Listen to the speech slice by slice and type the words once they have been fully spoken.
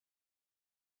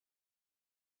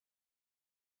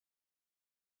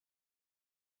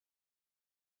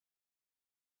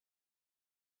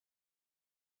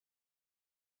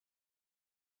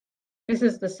This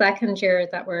is the second year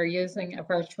that we're using a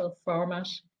virtual format,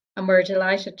 and we're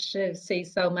delighted to see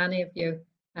so many of you.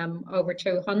 Over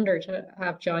 200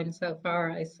 have joined so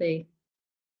far, I see.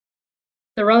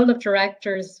 The role of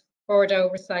directors, board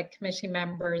oversight committee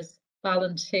members,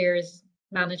 volunteers,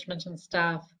 management and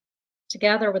staff,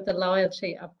 together with the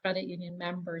loyalty of credit union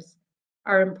members,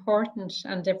 are important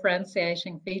and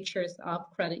differentiating features of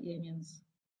credit unions.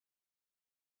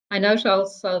 I note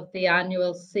also the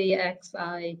annual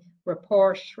CXI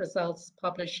report results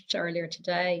published earlier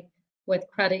today, with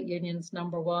credit unions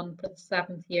 #1 for the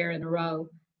 7th year in a row,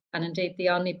 and indeed the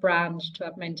only brand to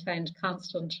have maintained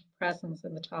constant presence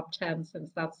in the top 10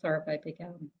 since that survey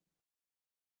began.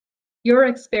 Your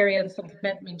experience and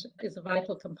commitment is a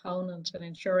vital component in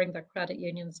ensuring that credit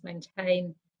unions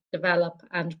maintain, develop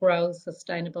and grow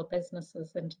sustainable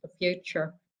businesses into the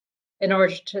future in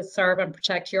order to serve and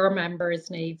protect your members'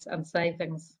 needs and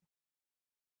savings.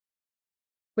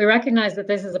 We recognise that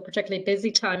this is a particularly busy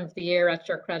time of the year at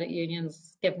your credit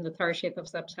unions, given the 30th of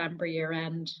September year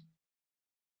end.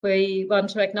 We want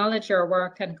to acknowledge your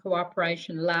work and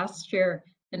cooperation last year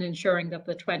in ensuring that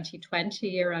the 2020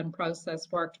 year end process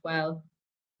worked well,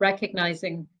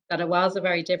 recognising that it was a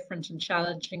very different and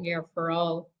challenging year for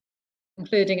all,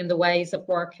 including in the ways of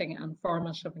working and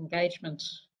format of engagement.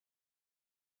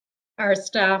 Our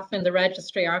staff in the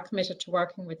registry are committed to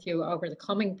working with you over the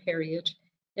coming period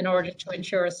in order to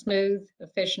ensure a smooth,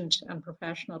 efficient and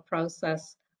professional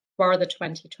process for the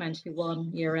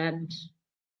 2021 year end.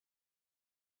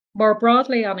 More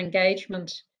broadly on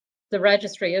engagement, the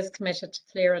registry is committed to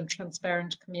clear and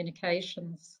transparent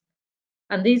communications,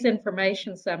 and these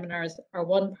information seminars are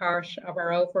one part of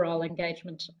our overall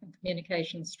engagement and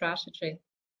communication strategy.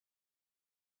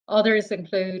 Others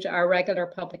include our regular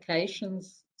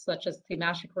publications, such as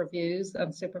thematic reviews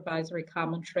and supervisory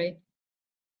commentary,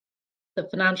 the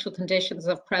financial conditions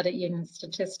of credit union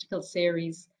statistical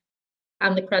series,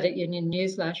 and the credit union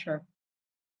newsletter,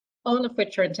 all of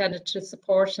which are intended to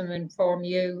support and inform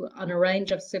you on a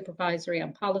range of supervisory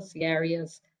and policy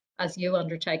areas as you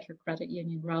undertake your credit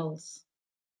union roles.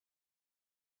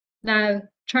 Now,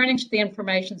 turning to the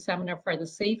information seminar for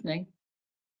this evening,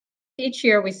 each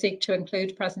year we seek to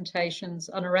include presentations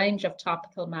on a range of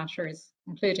topical matters,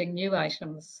 including new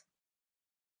items.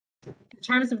 In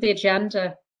terms of the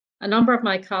agenda, a number of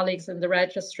my colleagues in the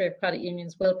Registry of Credit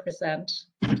Unions will present,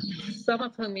 some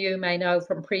of whom you may know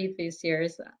from previous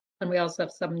years, and we also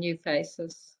have some new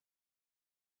faces.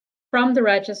 From the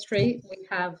registry, we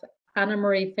have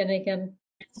Anna-Marie Finnegan,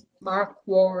 Mark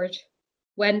Ward,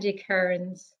 Wendy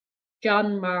Kearns,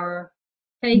 John Marr,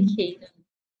 Kay Keenan,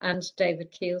 and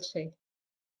David Keelty.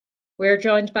 We're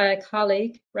joined by a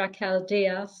colleague, Raquel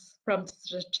Diaz, from the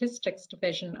Statistics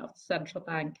Division of the Central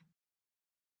Bank.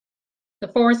 The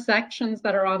 4 sections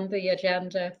that are on the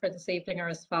agenda for this evening are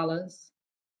as follows.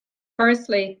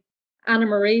 Firstly,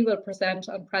 Anna-Marie will present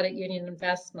on credit union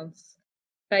investments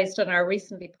based on our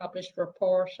recently published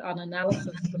report on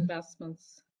analysis of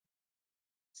investments.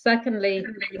 Secondly,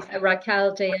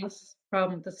 Raquel Diaz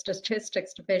from the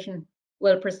Statistics Division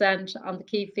will present on the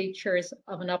key features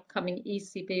of an upcoming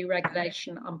ECB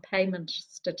regulation on payment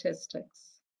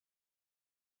statistics.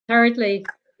 Thirdly,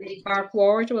 Mark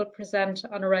Ward will present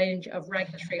on a range of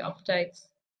regulatory updates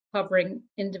covering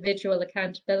individual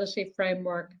accountability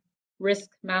framework, risk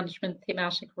management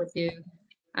thematic review,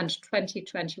 and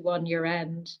 2021 year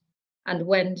end. And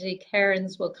Wendy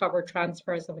Kearns will cover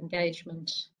transfers of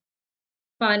engagement.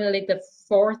 Finally, the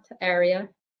 4th area,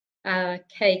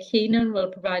 Kay Keenan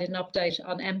will provide an update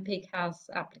on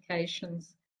MPCAS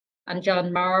applications, and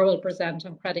John Marr will present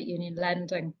on credit union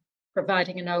lending,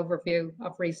 providing an overview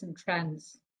of recent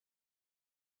trends.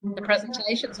 The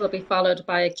presentations will be followed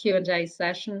by a Q&A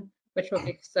session, which will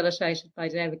be facilitated by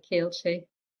David Keelty.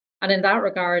 And in that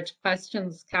regard,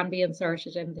 questions can be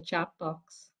inserted in the chat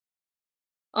box.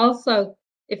 Also,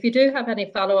 if you do have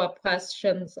any follow-up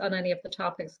questions on any of the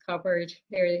topics covered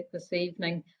here this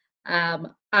evening,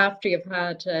 after you've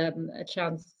had a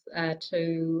chance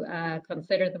to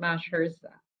consider the matters,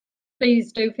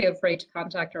 please do feel free to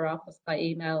contact our office by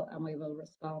email and we will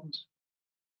respond.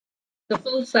 The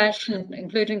full session,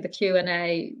 including the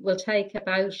Q&A, will take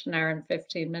about an hour and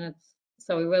 15 minutes,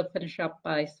 so we will finish up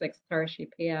by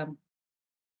 6:30 p.m.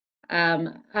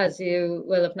 As you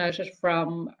will have noted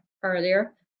from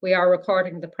earlier, we are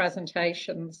recording the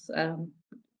presentations.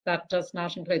 That does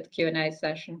not include the Q&A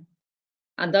session.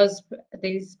 And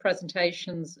these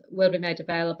presentations will be made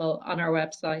available on our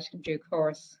website in due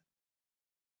course.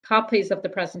 Copies of the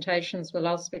presentations will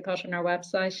also be put on our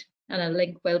website, and a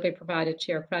link will be provided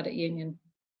to your credit union.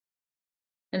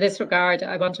 In this regard,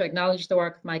 I want to acknowledge the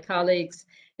work of my colleagues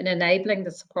in enabling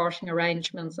the supporting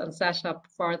arrangements and setup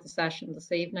for the session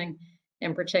this evening,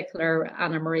 in particular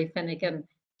Anna Marie Finnegan,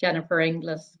 Jennifer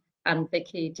Inglis, and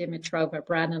Vicky Dimitrova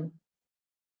Brennan.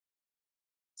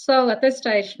 So at this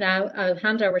stage now, I'll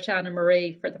hand over to Anna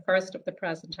Marie for the first of the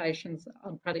presentations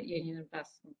on credit union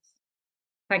investments.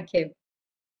 Thank you.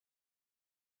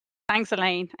 Thanks,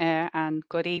 Elaine, and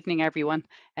good evening, everyone.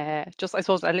 Just, I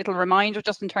suppose, a little reminder,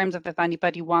 just in terms of if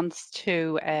anybody wants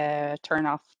to turn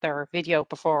off their video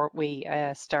before we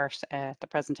start the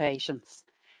presentations.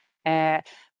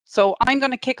 So I'm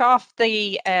going to kick off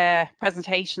the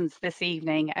presentations this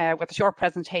evening with a short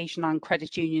presentation on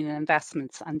credit union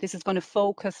investments, and this is going to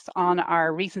focus on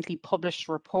our recently published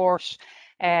report,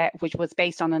 which was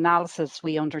based on analysis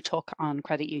we undertook on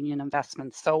credit union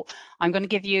investments. So I'm going to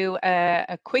give you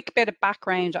a quick bit of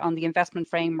background on the investment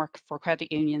framework for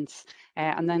credit unions,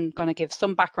 and then going to give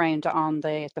some background on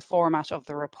the format of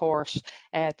the report,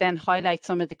 then highlight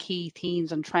some of the key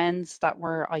themes and trends that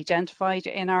were identified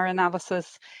in our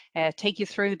analysis, take you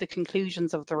through the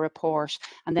conclusions of the report,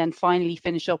 and then finally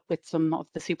finish up with some of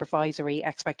the supervisory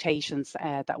expectations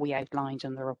that we outlined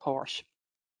in the report.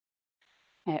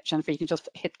 Jennifer, you can just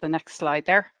hit the next slide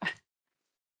there.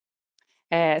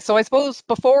 So I suppose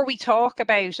before we talk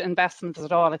about investments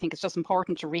at all, I think it's just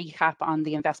important to recap on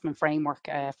the investment framework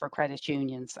for credit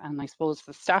unions. And I suppose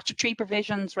the statutory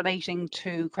provisions relating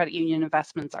to credit union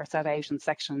investments are set out in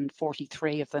section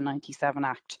 43 of the 97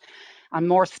 Act. And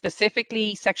more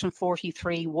specifically, section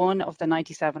 43(1) of the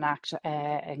 97 Act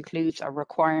includes a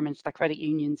requirement that credit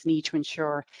unions need to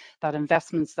ensure that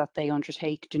investments that they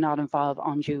undertake do not involve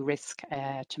undue risk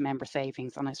to member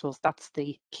savings. And I suppose that's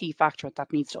the key factor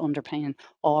that needs to underpin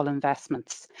all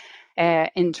investments.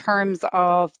 In terms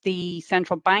of the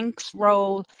central bank's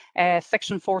role,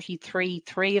 section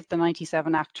 43(3) of the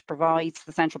 97 Act provides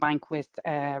the central bank with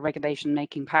regulation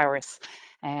making powers.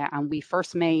 And we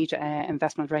first made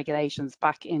investment regulations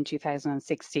back in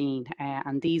 2016,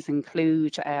 and these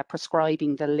include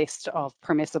prescribing the list of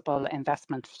permissible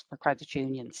investments for credit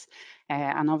unions.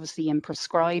 And obviously in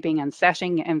prescribing and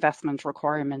setting investment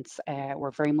requirements, we're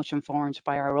very much informed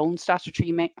by our own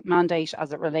statutory mandate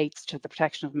as it relates to the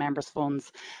protection of members'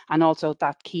 funds, and also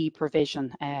that key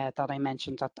provision that I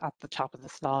mentioned at the top of the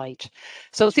slide.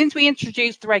 So since we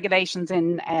introduced the regulations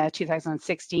in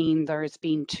 2016, there's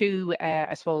been two,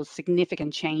 I suppose,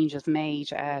 significant changes made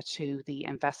to the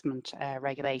investment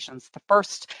regulations. The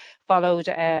first followed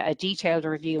a detailed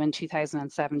review in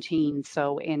 2017.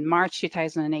 So in March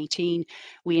 2018,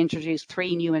 we introduced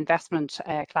 3 new investment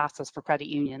classes for credit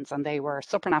unions, and they were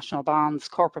supranational bonds,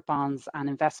 corporate bonds, and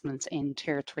investments in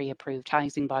Tier 3 approved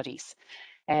housing bodies.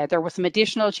 There were some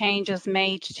additional changes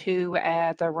made to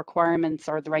the requirements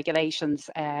or the regulations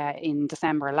in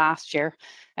December last year.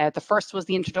 The first was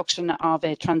the introduction of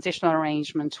a transitional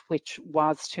arrangement, which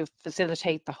was to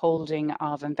facilitate the holding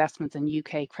of investments in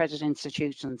UK credit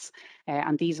institutions.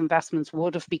 And these investments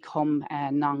would have become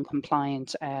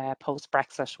non-compliant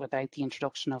post-Brexit without the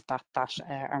introduction of that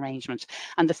arrangement.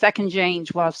 And the second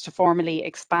change was to formally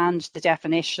expand the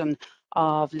definition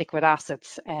of liquid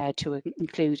assets to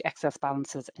include excess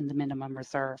balances in the minimum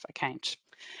reserve account.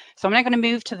 So I'm now going to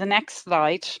move to the next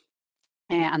slide.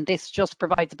 And this just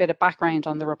provides a bit of background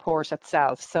on the report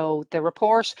itself. So the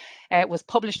report was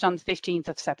published on the 15th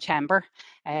of September,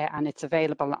 and it's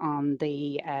available on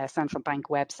the Central Bank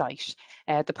website.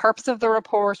 The purpose of the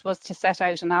report was to set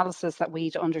out analysis that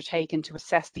we'd undertaken to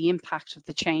assess the impact of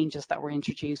the changes that were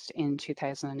introduced in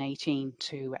 2018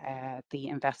 to the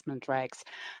investment regs,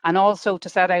 and also to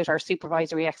set out our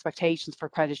supervisory expectations for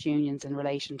credit unions in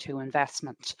relation to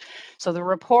investment. So the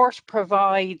report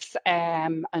provides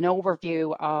an overview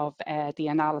of the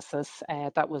analysis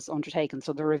that was undertaken.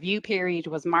 So the review period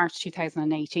was March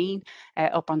 2018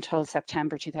 up until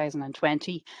September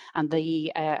 2020, and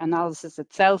the analysis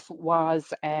itself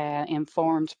was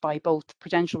informed by both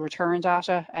prudential return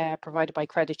data provided by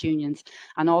credit unions,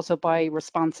 and also by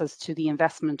responses to the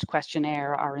investment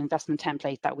questionnaire, our investment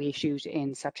template that we issued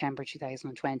in September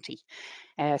 2020.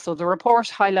 So the report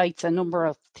highlights a number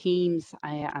of themes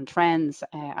and trends,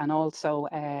 and also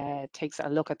takes a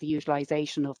look at the utilisation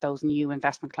of those new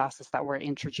investment classes that were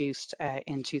introduced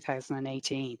in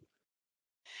 2018.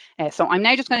 So I'm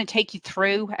now just going to take you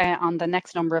through on the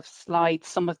next number of slides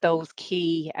some of those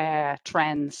key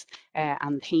trends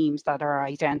and themes that are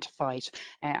identified.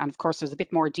 And of course, there's a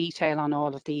bit more detail on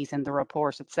all of these in the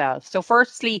report itself. So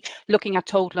firstly, looking at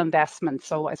total investment.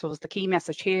 So I suppose the key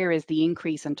message here is the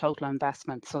increase in total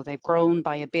investment. So they've grown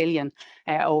by $1 billion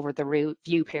over the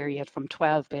review period from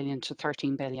 12 billion to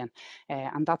 13 billion.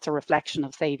 And that's a reflection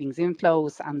of savings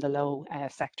inflows and the low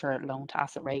sector loan to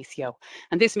asset ratio.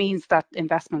 And this means that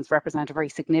investments represent a very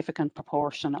significant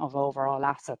proportion of overall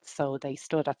assets. So they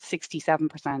stood at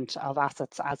 67% of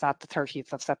assets as at the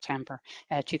 30th of September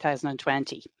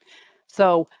 2020.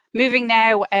 So moving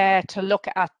now to look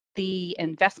at the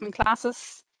investment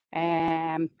classes.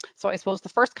 So I suppose the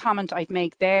first comment I'd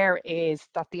make there is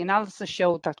that the analysis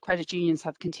showed that credit unions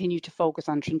have continued to focus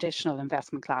on traditional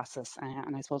investment classes.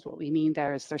 And I suppose what we mean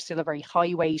there is there's still a very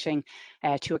high weighting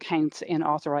to accounts in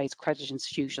authorised credit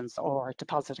institutions or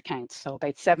deposit accounts. So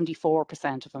about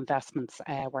 74% of investments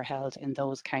were held in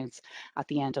those accounts at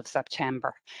the end of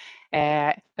September.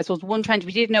 I suppose one trend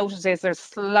we did notice is there's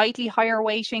slightly higher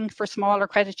weighting for smaller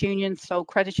credit unions. So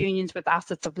credit unions with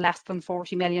assets of less than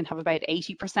 40 million have about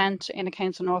 80% in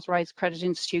accounts in authorised credit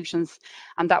institutions,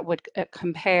 and that would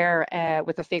compare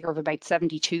with a figure of about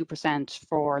 72%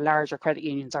 for larger credit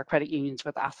unions or credit unions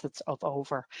with assets of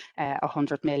over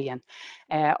 100 million.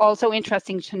 Also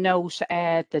interesting to note,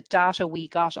 the data we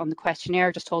got on the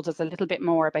questionnaire just told us a little bit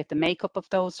more about the makeup of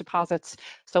those deposits.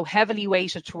 So heavily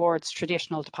weighted towards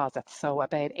traditional deposits. So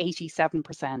about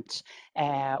 87%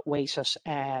 weighted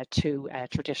to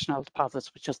traditional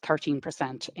deposits, which is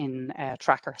 13% in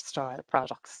tracker style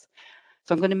products.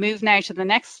 So I'm going to move now to the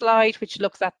next slide, which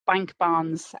looks at bank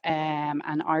bonds and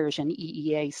Irish and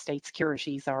EEA state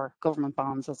securities, or government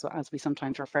bonds, as we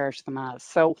sometimes refer to them as.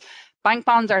 So bank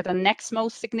bonds are the next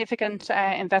most significant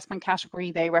investment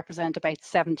category. They represent about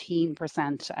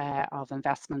 17% of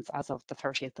investments as of the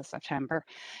 30th of September.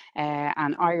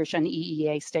 And Irish and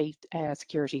EEA state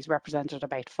securities represented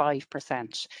about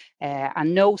 5%.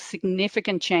 And no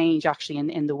significant change actually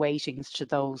in the weightings to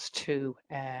those two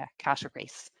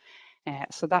categories.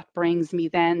 So that brings me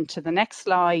then to the next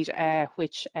slide,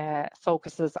 which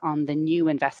focuses on the new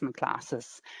investment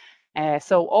classes.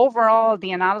 So overall,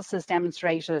 the analysis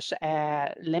demonstrated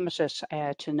limited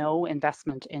to no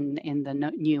investment in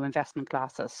the new investment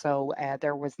classes. So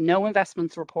there was no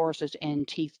investments reported in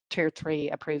Tier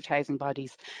 3 approved housing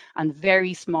bodies and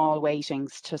very small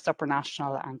weightings to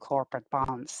supranational and corporate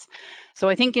bonds. So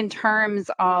I think in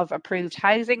terms of approved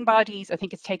housing bodies, I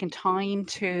think it's taken time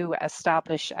to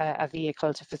establish a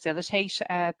vehicle to facilitate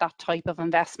that type of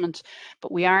investment.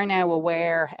 But we are now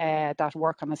aware that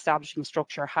work on establishing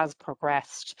structure has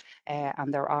progressed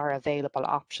and there are available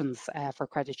options for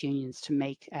credit unions to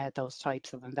make those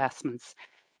types of investments.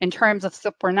 In terms of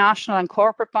supranational and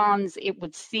corporate bonds, it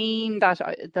would seem that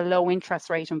the low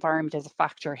interest rate environment is a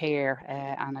factor here.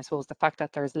 And I suppose the fact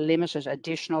that there's limited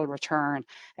additional return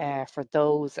for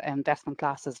those investment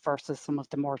classes versus some of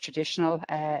the more traditional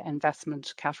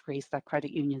investment categories that credit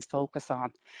unions focus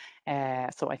on.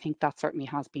 So I think that certainly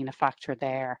has been a factor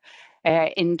there.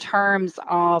 In terms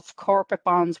of corporate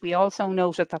bonds, we also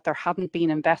noted that there hadn't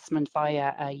been investment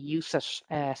via a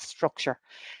UCITS structure.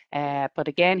 But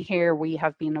again, here we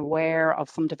have been aware of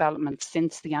some developments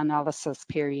since the analysis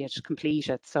period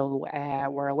completed. So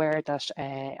we're aware that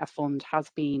a fund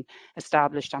has been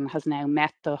established and has now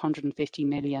met the 150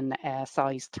 million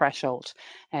size threshold.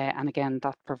 And again,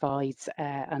 that provides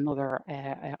another,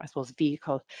 I suppose,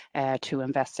 vehicle to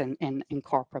invest in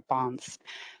corporate bonds.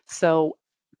 So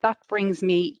that brings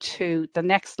me to the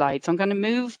next slide. So I'm going to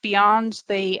move beyond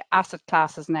the asset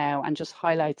classes now and just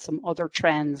highlight some other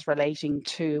trends relating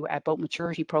to both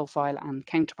maturity profile and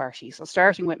counterparty. So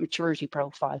starting with maturity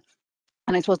profile.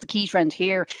 And I suppose the key trend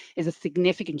here is a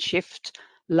significant shift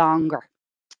longer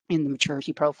in the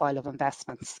maturity profile of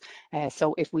investments.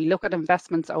 So if we look at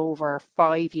investments over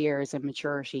 5 years in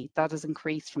maturity, that has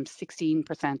increased from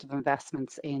 16% of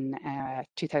investments in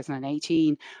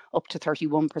 2018 up to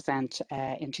 31%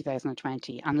 in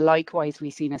 2020. And likewise,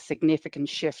 we've seen a significant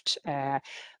shift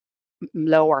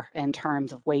lower in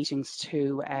terms of weightings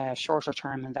to shorter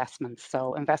term investments.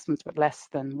 So investments with less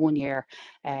than 1 year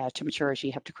to maturity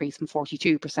have decreased from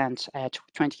 42% to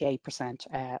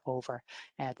 28% over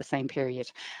the same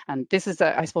period. And this is,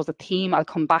 I suppose, a theme I'll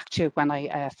come back to when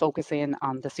I focus in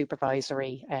on the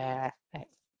supervisory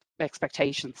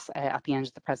expectations at the end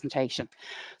of the presentation.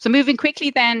 So moving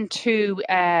quickly then to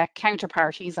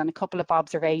counterparties and a couple of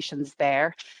observations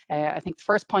there. I think the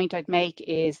first point I'd make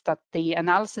is that the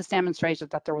analysis demonstrated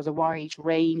that there was a wide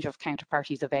range of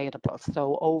counterparties available.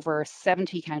 So over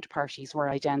 70 counterparties were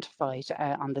identified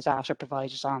on the data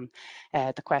provided on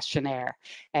the questionnaire.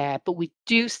 But we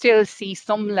do still see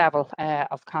some level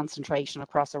of concentration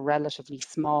across a relatively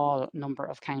small number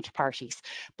of counterparties.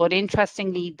 But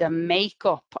interestingly, the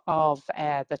makeup of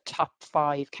the top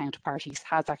 5 counterparties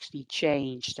has actually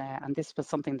changed. And this was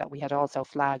something that we had also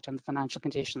flagged on the financial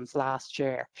conditions last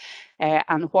year.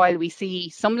 And while we see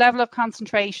some level of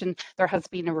concentration, there has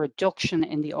been a reduction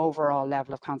in the overall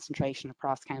level of concentration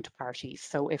across counterparties.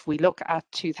 So if we look at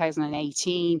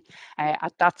 2018,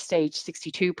 at that stage,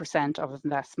 62% of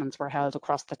investments were held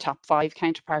across the top 5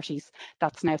 counterparties.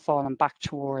 That's now fallen back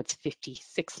towards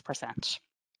 56%.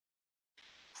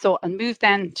 So I'll move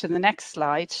then to the next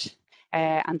slide.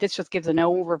 And this just gives an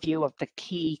overview of the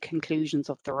key conclusions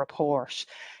of the report.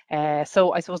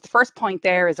 So I suppose the first point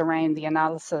there is around the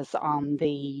analysis on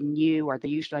the new, or the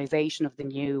utilisation of the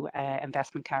new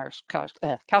investment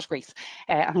categories.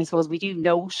 And I suppose we do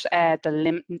note the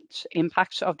limited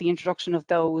impact of the introduction of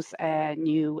those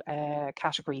new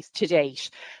categories to date.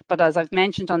 But as I've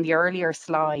mentioned on the earlier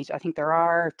slide, I think there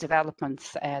are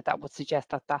developments that would suggest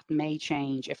that that may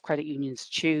change if credit unions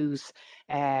choose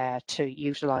to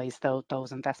utilise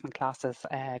those investment classes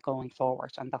going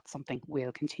forward, and that's something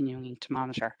we'll continuing to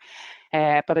monitor.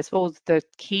 But I suppose the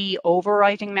key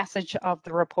overriding message of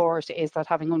the report is that,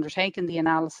 having undertaken the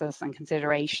analysis and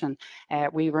consideration,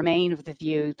 we remain of the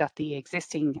view that the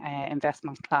existing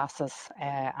investment classes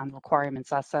and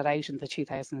requirements as set out in the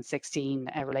 2016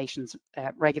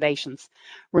 regulations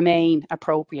remain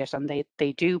appropriate, and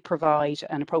they do provide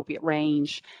an appropriate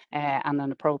range and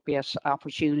an appropriate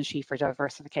opportunity for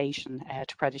diversification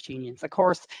to credit unions. Of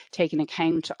course, taking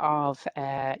account of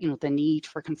the need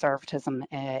for conservatism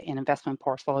in investment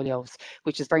portfolios,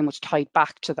 which is very much tied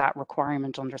back to that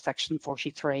requirement under Section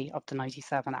 43 of the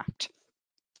 97 Act.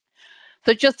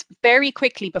 So just very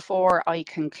quickly before I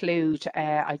conclude,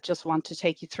 I just want to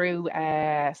take you through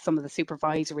some of the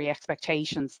supervisory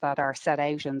expectations that are set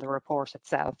out in the report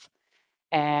itself.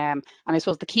 And I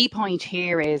suppose the key point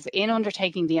here is, in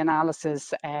undertaking the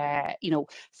analysis,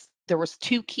 there was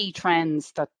 2 key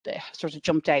trends that sort of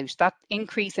jumped out: that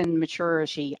increase in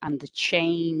maturity and the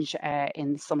change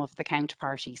in some of the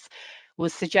counterparties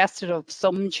was suggested of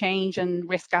some change in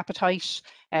risk appetite,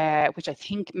 which I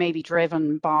think may be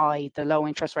driven by the low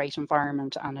interest rate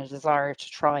environment and a desire to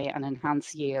try and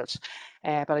enhance yield.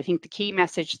 But I think the key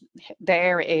message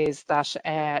there is that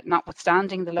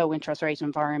notwithstanding the low interest rate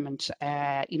environment,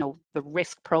 the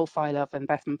risk profile of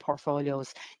investment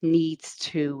portfolios needs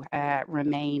to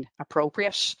remain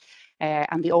appropriate.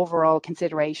 And the overall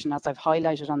consideration, as I've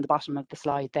highlighted on the bottom of the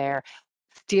slide there,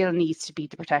 still needs to be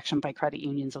the protection by credit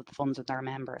unions of the funds of their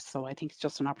members. So I think it's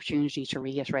just an opportunity to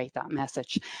reiterate that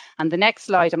message. And the next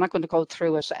slide, I'm not going to go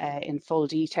through it in full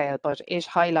detail, but it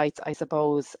highlights, I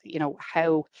suppose,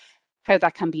 how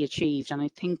that can be achieved. And I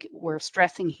think we're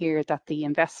stressing here that the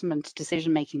investment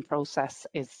decision-making process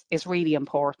is really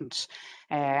important.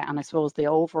 And I suppose the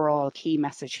overall key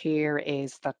message here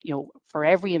is that, for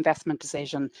every investment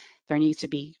decision, there needs to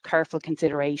be careful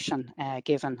consideration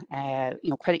given.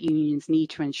 Credit unions need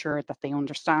to ensure that they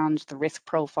understand the risk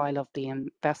profile of the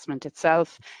investment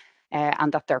itself,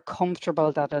 and that they're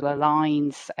comfortable that it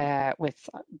aligns with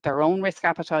their own risk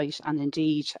appetite, and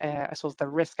indeed, I suppose, the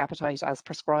risk appetite as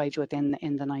prescribed within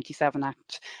the 97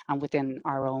 Act and within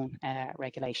our own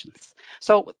regulations.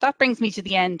 So that brings me to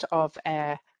the end of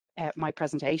my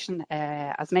presentation.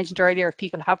 As mentioned earlier, if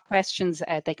people have questions,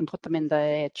 they can put them in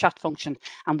the chat function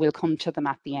and we'll come to them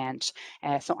at the end.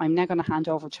 So I'm now going to hand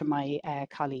over to my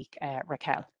colleague,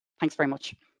 Raquel. Thanks very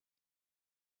much.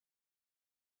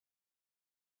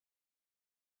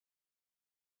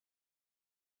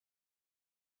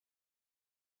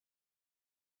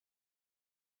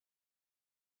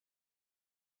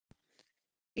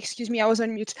 Excuse me, I was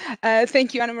on mute.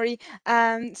 Thank you, Anna-Marie.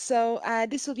 So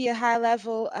this will be a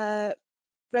high-level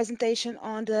presentation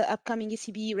on the upcoming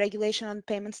ECB regulation on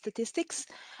payment statistics.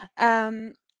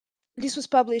 This was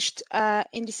published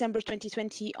in December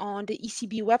 2020 on the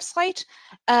ECB website,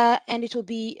 and it will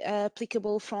be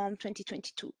applicable from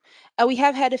 2022. We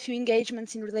have had a few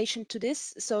engagements in relation to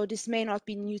this, so this may not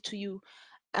be new to you.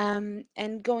 And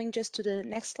going just to the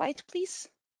next slide, please.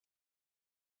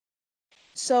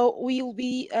 So we'll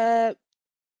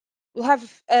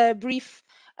have a brief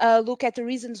look at the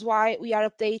reasons why we are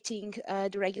updating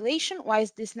the regulation. Why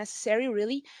is this necessary,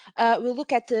 really? We'll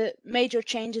look at the major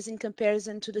changes in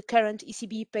comparison to the current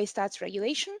ECB PayStats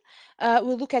regulation.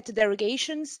 We'll look at the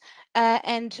derogations,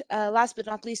 and last but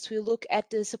not least, we'll look at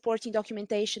the supporting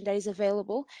documentation that is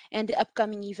available and the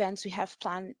upcoming events we have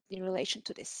planned in relation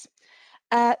to this.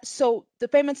 So the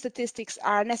payment statistics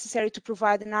are necessary to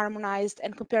provide an harmonized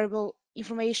and comparable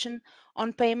information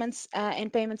on payments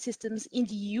and payment systems in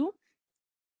the EU.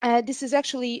 This is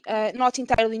actually not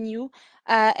entirely new,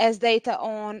 as data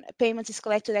on payments is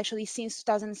collected actually since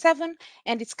 2007,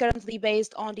 and it's currently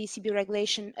based on the ECB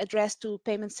regulation addressed to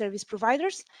payment service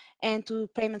providers and to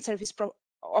payment service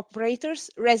operators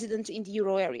resident in the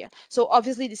euro area. So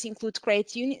obviously this includes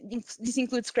credit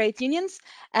unions,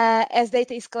 as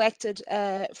data is collected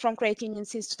from credit unions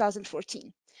since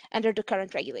 2014 under the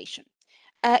current regulation.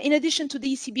 In addition to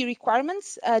the ECB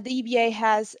requirements, the EBA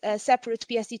has a separate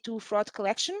PSD2 fraud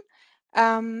collection,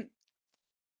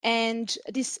 and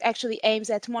this actually aims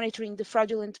at monitoring the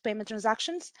fraudulent payment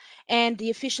transactions and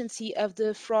the efficiency of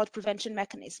the fraud prevention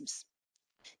mechanisms.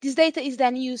 This data is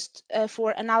then used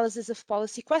for analysis of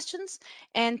policy questions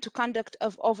and to conduct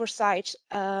of oversight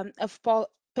of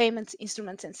payment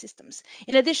instruments and systems.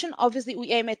 In addition, obviously,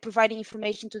 we aim at providing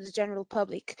information to the general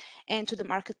public and to the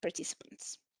market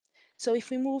participants. So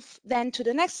if we move then to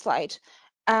the next slide,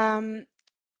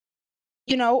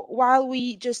 you know, while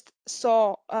we just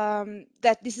saw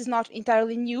that this is not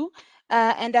entirely new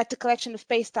and that the collection of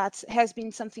PayStats has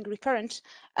been something recurrent,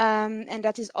 and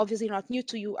that is obviously not new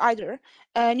to you either,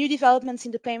 new developments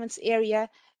in the payments area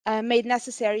made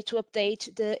necessary to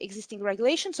update the existing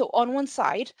regulation. So on one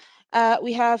side,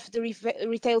 we have the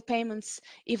retail payments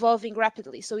evolving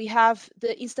rapidly. So we have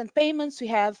the instant payments, we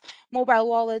have mobile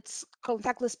wallets,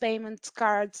 contactless payments,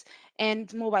 cards,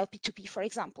 and mobile P2P, for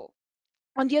example.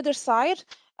 On the other side,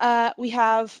 we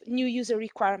have new user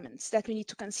requirements that we need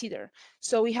to consider.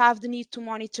 So we have the need to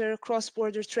monitor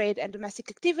cross-border trade and domestic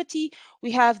activity.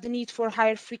 We have the need for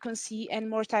higher frequency and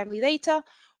more timely data.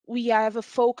 We have a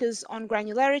focus on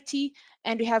granularity,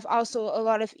 and we have also a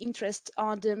lot of interest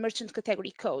on the merchant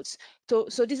category codes.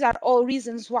 So these are all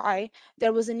reasons why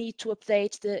there was a need to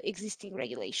update the existing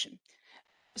regulation.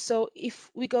 So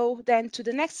if we go then to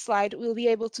the next slide, we'll be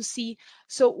able to see,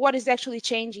 so what is actually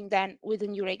changing then with the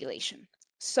new regulation.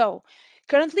 So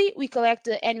currently we collect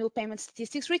the annual payment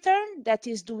statistics return that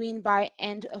is due in by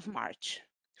end of March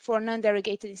for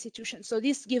non-derogated institutions. So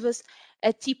this gives us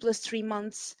a T+3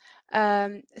 months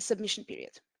submission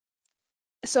period.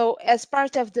 So as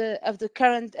part of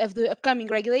the upcoming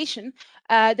regulation,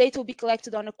 data will be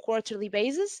collected on a quarterly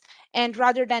basis, and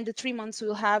rather than the 3 months,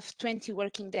 we'll have 20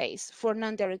 working days for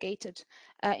non-derogated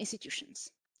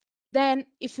institutions. Then,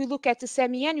 if we look at the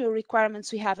semi-annual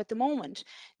requirements we have at the moment,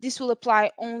 this will apply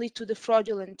only to the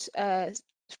fraudulent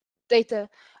data,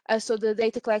 so the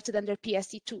data collected under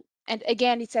PSD2. And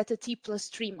again, it's at a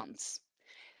T+3 months.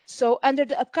 So under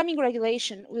the upcoming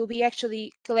regulation, we'll be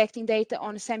actually collecting data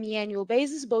on a semi-annual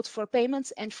basis, both for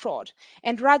payments and fraud.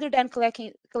 And rather than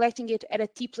collecting it at a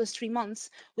T+3 months,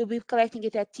 we'll be collecting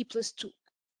it at T+2.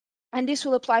 And this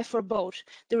will apply for both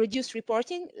the reduced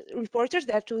reporters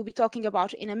that we'll be talking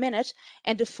about in a minute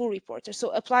and the full reporter.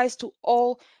 So applies to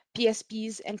all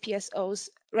PSPs and PSOs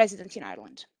resident in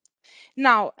Ireland.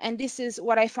 Now, and this is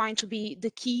what I find to be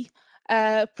the key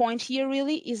point here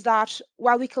really, is that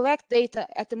while we collect data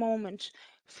at the moment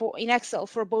in Excel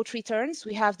for both returns,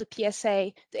 we have the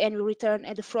PSA, the annual return,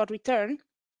 and the fraud return,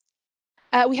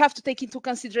 we have to take into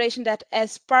consideration that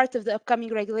as part of the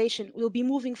upcoming regulation, we'll be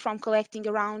moving from collecting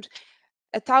around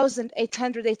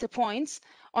 1,800 data points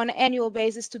on an annual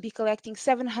basis to be collecting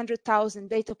 700,000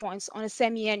 data points on a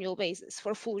semi-annual basis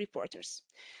for full reporters.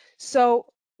 So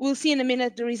we'll see in a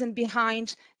minute the reason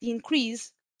behind the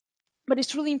increase, but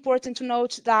it's really important to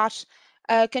note that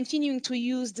continuing to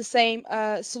use the same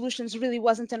solutions really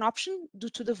wasn't an option due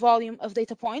to the volume of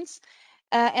data points,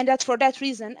 and that for that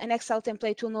reason, an Excel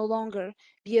template will no longer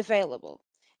be available,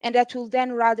 and that will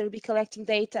then rather be collecting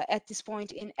data at this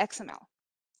point in XML.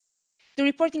 The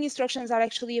reporting instructions are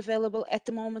actually available at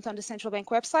the moment on the central bank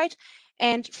website,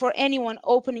 and for anyone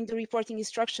opening the reporting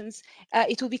instructions,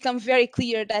 it will become very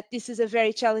clear that this is a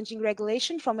very challenging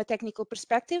regulation from a technical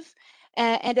perspective,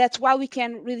 and that while we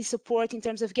can really support in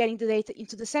terms of getting the data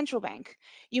into the central bank,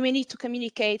 you may need to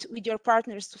communicate with your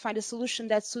partners to find a solution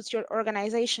that suits your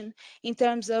organization in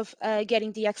terms of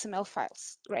getting the XML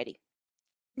files ready.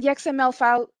 The XML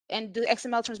file and the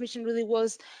XML transmission really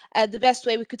was the best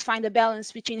way we could find a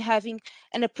balance between having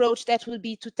an approach that would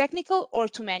be too technical or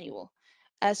too manual.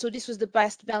 So this was the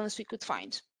best balance we could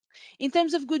find. In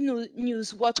terms of good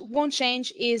news, what won't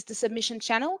change is the submission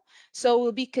channel. So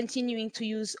we'll be continuing to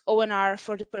use ONR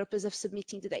for the purpose of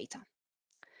submitting the data.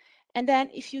 And then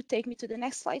if you take me to the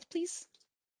next slide, please.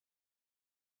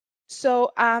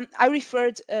 So I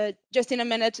referred just in a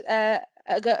minute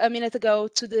ago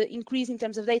to the increase in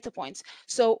terms of data points.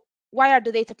 So why are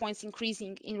the data points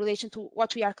increasing in relation to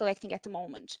what we are collecting at the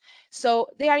moment? So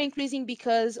they are increasing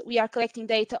because we are collecting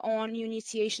data on new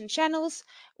initiation channels,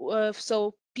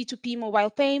 so P2P mobile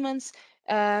payments,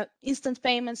 instant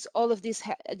payments, all of this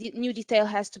new detail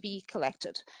has to be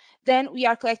collected. Then we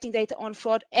are collecting data on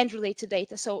fraud and related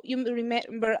data. So you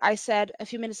remember I said a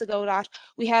few minutes ago that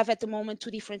we have at the moment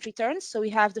 2 different returns. So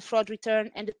we have the fraud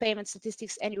return and the payment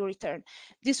statistics annual return.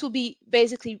 This will be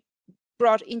basically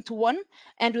brought into one,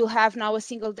 and we'll have now a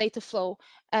single data flow,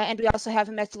 and we also have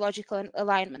a methodological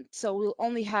alignment. So we'll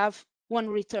only have one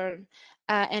return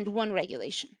and one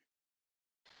regulation.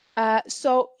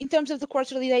 So in terms of the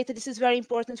quarterly data, this is very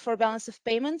important for balance of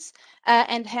payments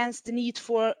and hence the need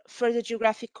for further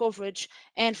geographic coverage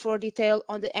and for detail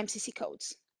on the MCC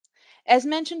codes. As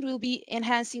mentioned, we'll be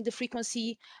enhancing the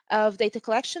frequency of data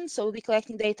collection. So we'll be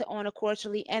collecting data on a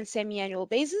quarterly and semi-annual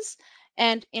basis,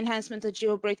 and enhancement of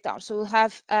geo breakdown. So we'll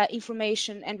have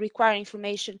information and require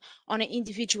information on an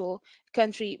individual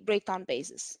country breakdown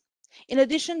basis. In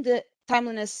addition, the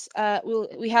timeliness,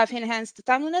 we have enhanced the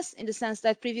timeliness in the sense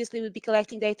that previously we'd be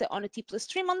collecting data on a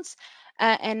T+3 months,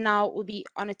 and now we'll be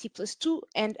on a T+2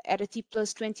 and at a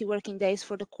T+20 working days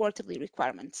for the quarterly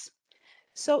requirements.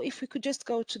 So if we could just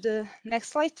go to the next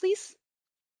slide, please.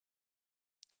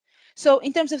 So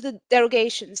in terms of the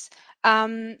derogations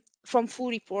from full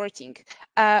reporting,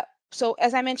 so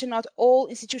as I mentioned, not all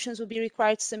institutions will be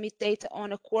required to submit data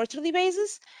on a quarterly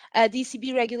basis. The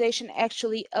ECB regulation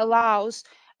actually allows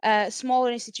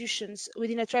smaller institutions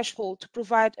within a threshold to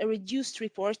provide a reduced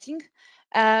reporting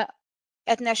at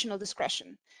national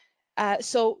discretion.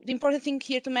 So the important thing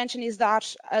here to mention is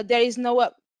that there is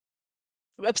no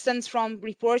absence from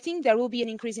reporting. There will be an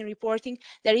increase in reporting.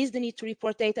 There is the need to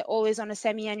report data always on a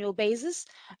semi-annual basis.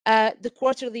 The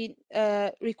quarterly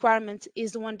requirement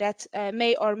is the one that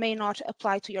may or may not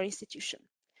apply to your institution.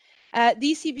 The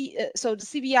ECB, so the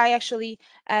CBI actually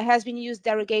has been used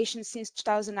derogation since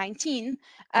 2019,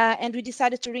 and we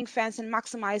decided to ring fence and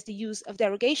maximize the use of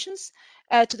derogations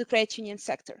to the credit union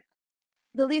sector.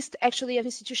 The list actually of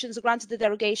institutions granted the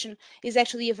derogation is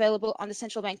actually available on the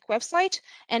central bank website,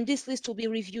 and this list will be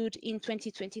reviewed in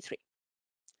 2023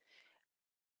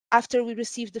 after we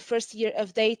receive the first year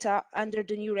of data under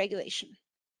the new regulation.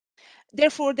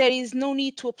 Therefore, there is no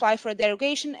need to apply for a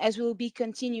derogation, as we will be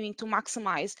continuing to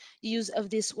maximize the use of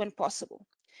this when possible.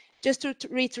 Just to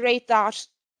reiterate that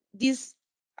these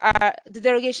the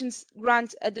derogations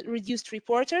grant a reduced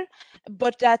reporter,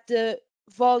 but that the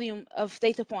volume of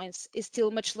data points is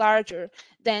still much larger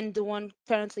than the one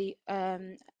currently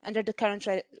under the current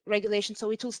regulation.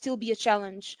 So it will still be a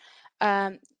challenge,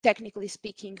 technically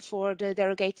speaking, for the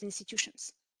derogated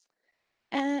institutions.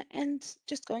 And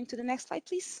just going to the next slide,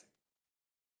 please.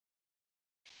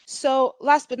 So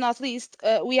last but not least,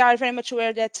 we are very much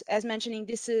aware that, as mentioning,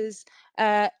 this is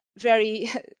very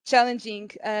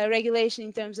challenging regulation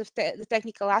in terms of the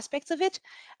technical aspects of it.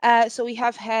 So we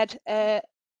have had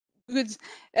good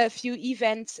few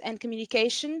events and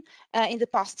communication in the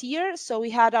past year. So we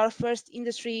had our first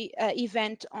industry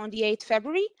event on the 8th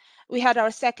February. We had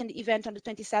our second event on the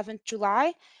 27th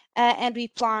July. And we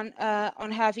plan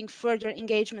on having further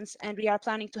engagements, and we are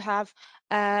planning to have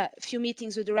a few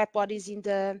meetings with the rep bodies in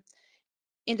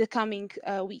the coming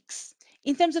weeks.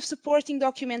 In terms of supporting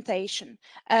documentation,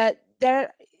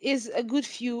 there is a good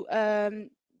few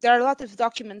there are a lot of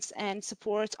documents and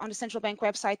support on the central bank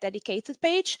website dedicated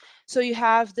page. So you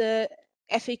have the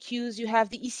FAQs, you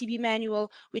have the ECB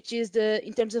manual, which is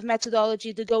in terms of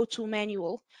methodology, the go-to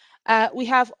manual. We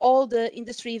have all the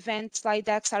industry event slide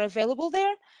decks are available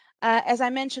there. As I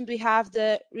mentioned, we have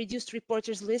the reduced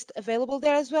reporters list available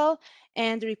there as well,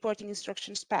 and the reporting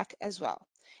instructions pack as well.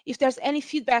 If there's any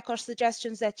feedback or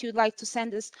suggestions that you'd like to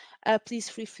send us, please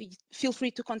feel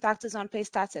free to contact us on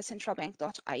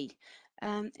paystats@centralbank.ie.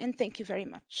 And thank you very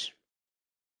much.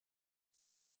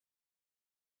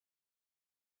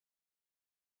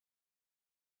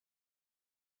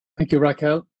 Thank you,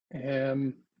 Raquel,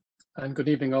 and good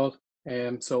evening all.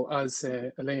 So as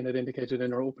Elaine had indicated in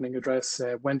her opening address,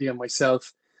 Wendy and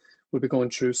myself will be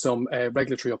going through some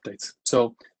regulatory updates.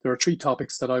 So there are 3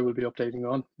 topics that I will be updating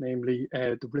on, namely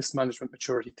the risk management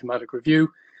maturity thematic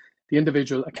review, the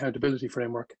individual accountability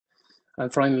framework,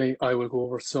 and finally, I will go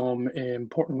over some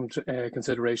important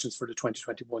considerations for the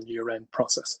 2021 year-end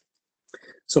process.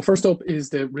 So first up is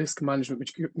the Risk Management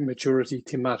Maturity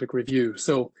Thematic Review.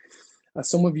 So as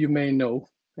some of you may know,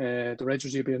 the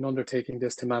Registry have been undertaking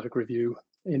this thematic review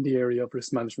in the area of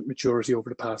risk management maturity over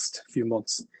the past few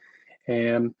months.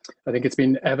 I think it's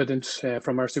been evident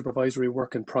from our supervisory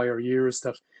work in prior years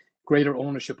that greater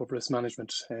ownership of risk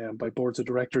management by boards of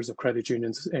directors of credit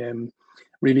unions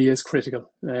really is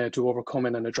critical to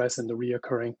overcoming and addressing the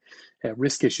reoccurring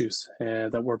risk issues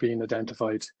that were being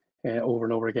identified over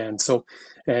and over again. So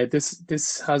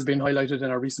this has been highlighted in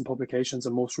our recent publications,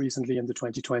 and most recently in the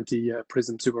 2020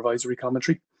 PRISM Supervisory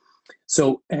Commentary.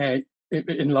 So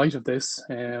in light of this,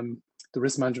 the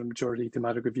Risk Management Maturity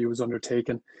Thematic Review was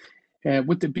undertaken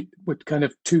with kind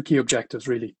of two key objectives,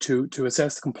 really: to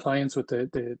assess compliance with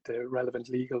the relevant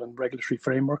legal and regulatory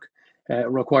framework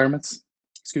requirements,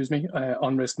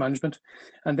 on risk management,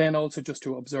 and then also just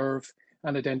to observe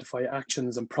and identify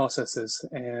actions and processes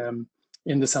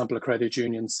in the sample of credit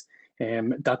unions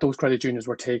that those credit unions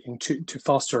were taking to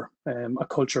foster a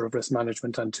culture of risk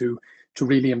management and to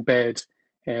really embed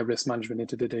risk management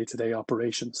into the day-to-day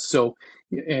operations. So,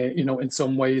 in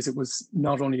some ways, it was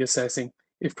not only assessing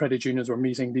if credit unions were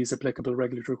meeting these applicable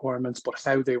regulatory requirements, but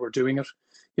how they were doing it,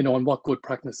 and what good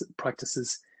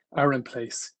practices are in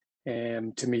place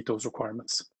to meet those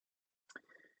requirements.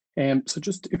 So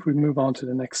just if we move on to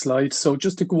the next slide. So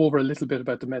just to go over a little bit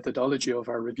about the methodology of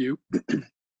our review.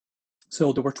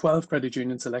 So there were 12 credit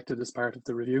unions selected as part of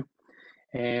the review.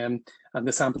 And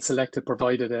the sample selected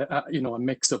provided a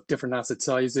mix of different asset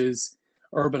sizes,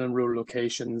 urban and rural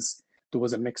locations. There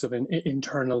was a mix of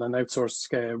internal and outsourced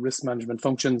risk management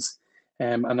functions,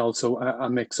 and also a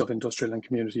mix of industrial and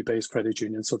community-based credit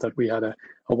unions, so that we had a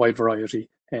wide variety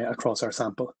across our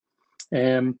sample.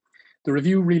 The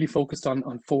review really focused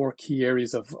on four key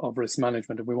areas of risk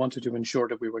management, and we wanted to ensure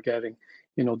that we were getting,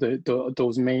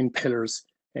 those main pillars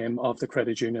of the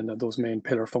credit union and those main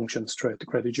pillar functions throughout the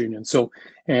credit union. So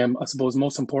I suppose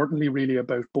most importantly, really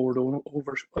about board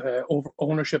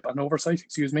ownership and oversight,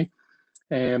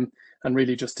 and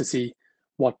really just to see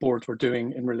what boards were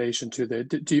doing in relation to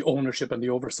the ownership and the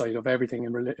oversight of everything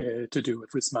to do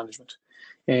with risk management.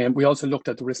 We also looked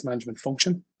at the risk management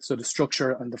function, so the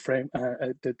structure and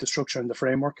the structure and the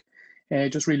framework,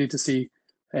 just really to see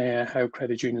how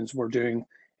credit unions were doing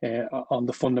on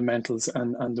the fundamentals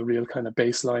and the real kind of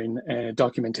baseline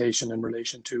documentation in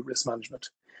relation to risk management.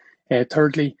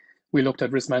 Thirdly, we looked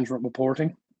at risk management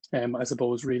reporting, I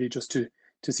suppose really just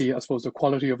to see, I suppose, the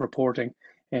quality of reporting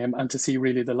and to see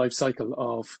really the life cycle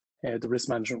of the risk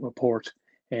management report,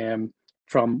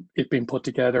 from it being put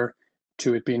together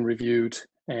to it being reviewed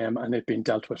and it being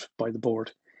dealt with by the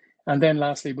board. And then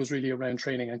lastly was really around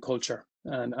training and culture,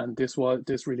 and this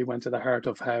really went to the heart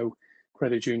of how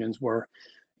credit unions were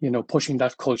pushing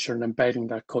that culture and embedding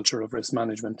that culture of risk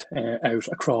management out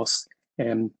across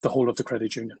the whole of the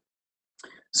credit union.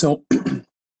 So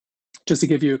just to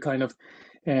give you a kind of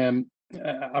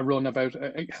a run about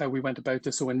how we went about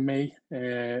this. So in May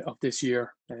of this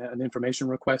year, an information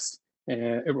request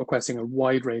requesting a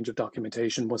wide range of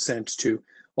documentation was sent to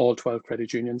all 12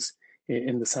 credit unions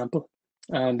in the sample.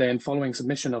 And then following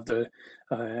submission of that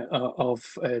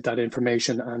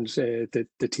information and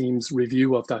the team's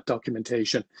review of that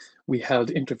documentation, we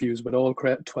held interviews with all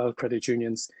 12 credit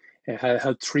unions,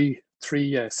 held three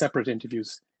separate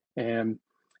interviews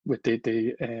with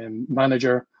the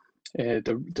manager,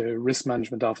 the risk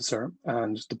management officer,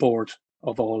 and the board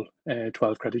of all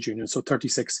 12 credit unions. So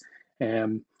 36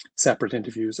 separate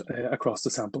interviews across the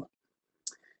sample.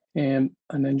 And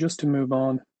then just to move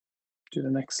on to the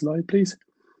next slide, please.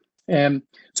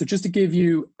 So just to give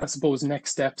you, I suppose,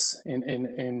 next steps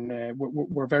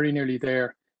we're very nearly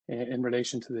there in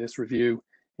relation to this review.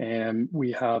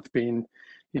 We have been,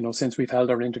 since we've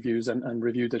held our interviews and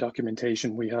reviewed the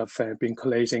documentation, we have been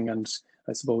collating and,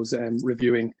 I suppose,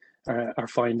 reviewing our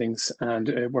findings,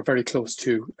 and we're very close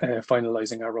to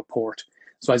finalizing our report.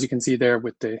 So as you can see there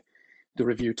with the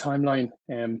review timeline,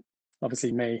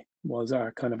 obviously May was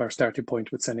our starting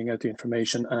point with sending out the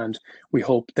information, and we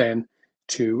hope then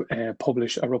to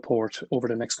publish a report over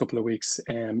the next couple of weeks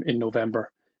in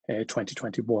November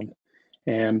 2021.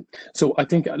 So I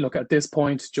think, look, at this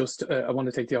point, just I want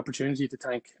to take the opportunity to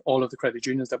thank all of the credit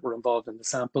unions that were involved in the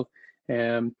sample.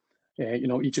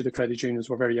 Each of the credit unions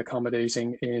were very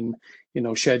accommodating in,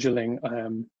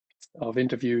 scheduling of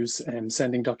interviews and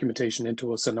sending documentation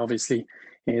into us, and obviously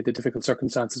the difficult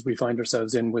circumstances we find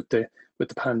ourselves in with the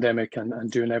pandemic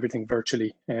and doing everything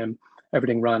virtually.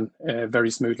 Everything ran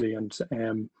very smoothly,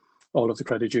 and all of the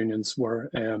credit unions were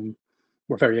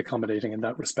very accommodating in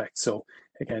that respect. So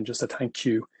again, just a thank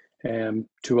you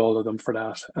to all of them for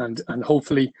that. And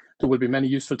hopefully there will be many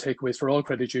useful takeaways for all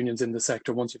credit unions in the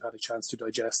sector once you've had a chance to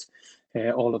digest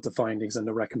all of the findings and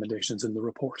the recommendations in the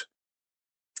report.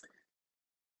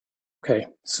 Okay,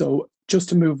 so just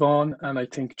to move on, and I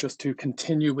think just to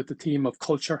continue with the theme of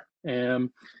culture,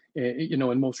 you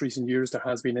know, in most recent years, there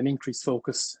has been an increased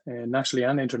focus nationally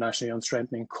and internationally on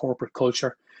strengthening corporate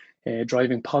culture,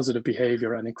 driving positive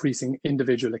behaviour and increasing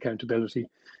individual accountability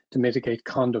to mitigate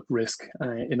conduct risk,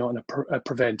 you know, and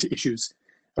prevent issues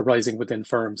arising within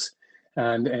firms.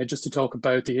 And just to talk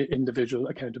about the individual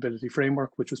accountability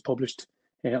framework, which was published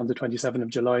on the 27th of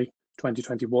July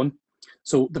 2021.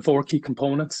 So the 4 key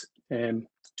components,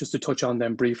 just to touch on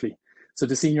them briefly. So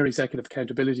the senior executive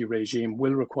accountability regime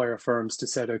will require firms to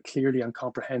set out clearly and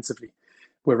comprehensively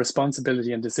where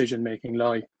responsibility and decision making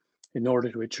lie in order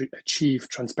to achieve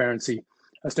transparency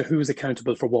as to who is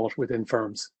accountable for what within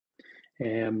firms.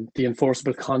 The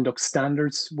enforceable conduct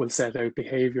standards will set out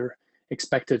behaviour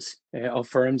expected of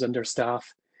firms and their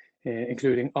staff,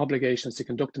 including obligations to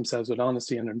conduct themselves with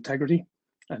honesty and integrity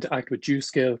and to act with due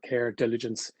skill, care,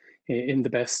 diligence in the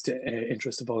best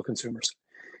interest of all consumers.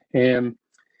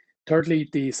 Thirdly,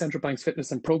 the central bank's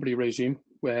fitness and probity regime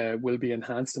will be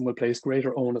enhanced and will place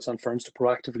greater onus on firms to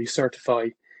proactively certify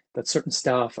that certain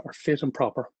staff are fit and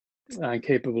proper and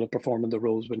capable of performing the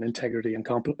roles with integrity and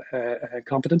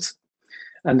competence.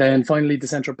 And then finally, the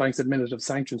central bank's administrative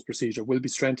sanctions procedure will be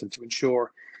strengthened to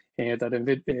ensure that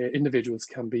individuals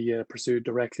can be pursued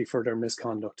directly for their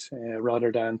misconduct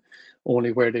rather than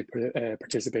only where they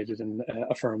participated in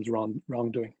a firm's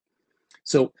wrongdoing.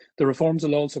 So the reforms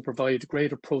will also provide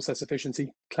greater process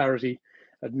efficiency, clarity,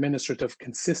 administrative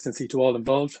consistency to all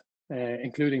involved,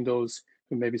 including those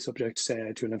who may be subject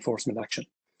to an enforcement action,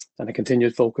 and a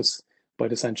continued focus by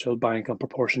the central bank on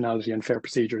proportionality and fair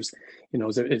procedures, you know,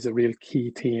 is a real key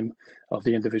theme of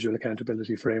the individual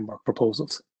accountability framework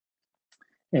proposals.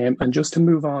 And just to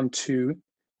move on to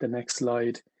the next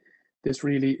slide, this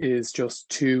really is just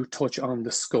to touch on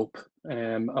the scope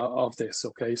of this.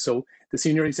 Okay, so the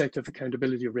senior executive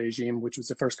accountability regime, which was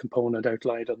the first component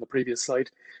outlined on the previous slide,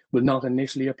 will not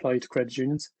initially apply to credit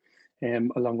unions,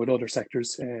 along with other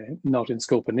sectors not in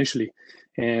scope initially,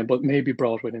 but may be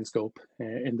brought within scope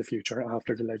in the future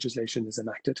after the legislation is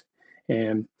enacted.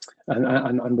 And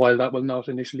while that will not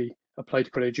initially apply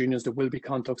to credit unions, there will be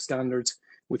conduct standards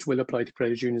which will apply to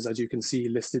credit unions, as you can see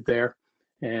listed there.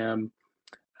 And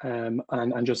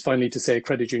just finally to say,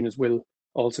 credit unions will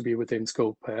also be within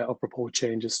scope of proposed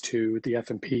changes to the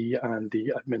F&P and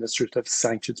the administrative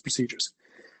sanctions procedures.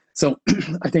 So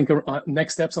I think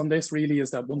next steps on this really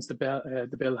is that once the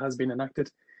bill has been enacted,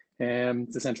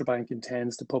 the central bank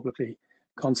intends to publicly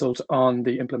consult on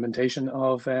the implementation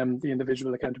of the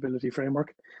individual accountability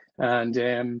framework.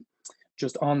 And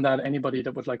just on that, anybody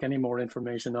that would like any more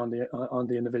information on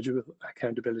the individual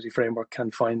accountability framework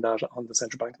can find that on the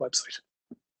central bank website.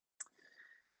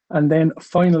 And then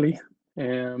finally,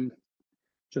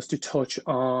 just to touch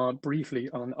briefly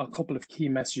on a couple of key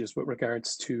messages with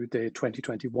regards to the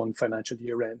 2021 financial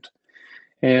year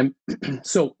end.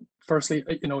 So firstly,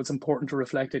 you know, it's important to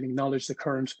reflect and acknowledge the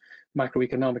current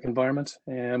macroeconomic environment.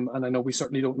 And I know we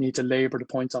certainly don't need to labour the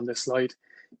points on this slide,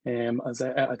 as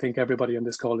I think everybody on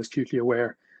this call is acutely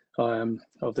aware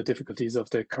of the difficulties of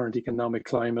the current economic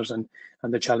climate and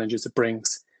the challenges it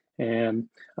brings. And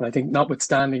I think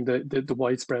notwithstanding the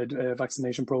widespread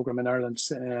vaccination programme in Ireland,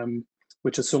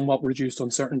 which has somewhat reduced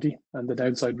uncertainty and the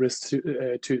downside risks to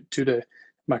the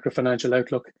macrofinancial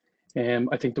outlook,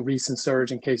 I think the recent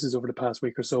surge in cases over the past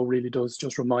week or so really does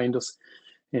just remind us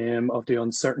of the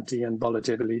uncertainty and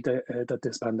volatility that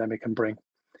this pandemic can bring.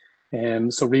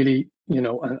 So really, you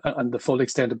know, and the full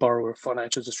extent of borrower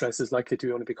financial distress is likely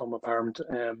to only become apparent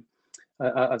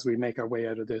as we make our way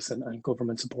out of this and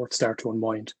government support start to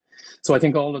unwind. So I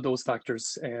think all of those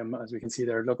factors, as we can see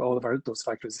there, look, all of those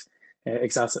factors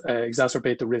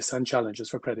exacerbate the risks and challenges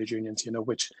for credit unions, you know,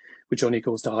 which only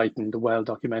goes to heighten the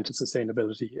well-documented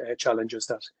sustainability challenges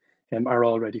that are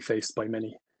already faced by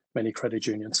many credit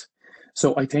unions.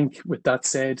 So I think with that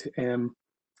said,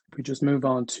 we just move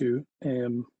on to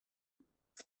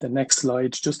the next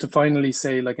slide, just to finally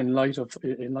say, like, in light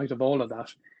of all of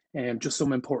that, just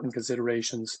some important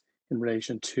considerations in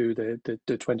relation to the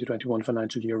 2021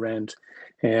 financial year end.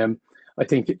 I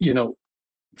think, you know,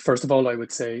 first of all, I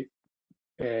would say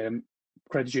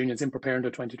credit unions in preparing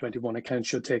the 2021 account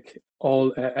should take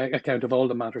account of all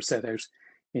the matters set out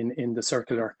in the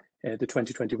circular, the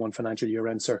 2021 financial year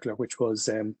end circular, which was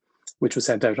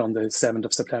sent out on the 7th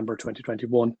of September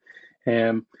 2021.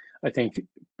 I think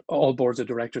all boards of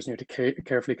directors need to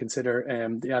carefully consider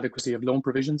the adequacy of loan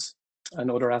provisions and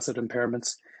other asset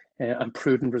impairments and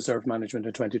prudent reserve management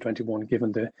in 2021,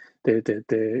 given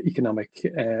the economic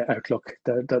outlook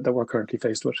that we're currently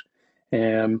faced with.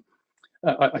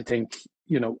 I think,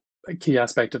 a key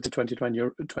aspect of the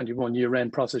 2021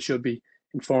 year-end process should be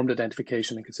informed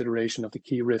identification and consideration of the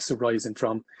key risks arising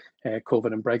from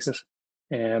COVID and Brexit.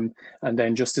 And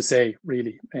then just to say,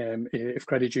 really, if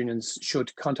credit unions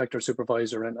should contact their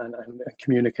supervisor and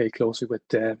communicate closely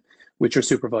with your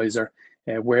supervisor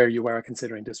where you are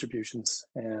considering distributions,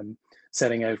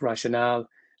 setting out rationale,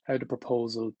 how the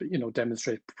proposal,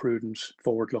 demonstrate prudent,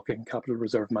 forward-looking capital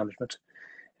reserve management.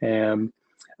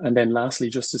 And then lastly,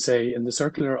 just to say, in the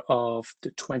circular of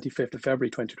the 25th of February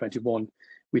 2021,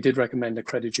 we did recommend that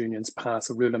credit unions pass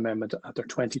a rule amendment at their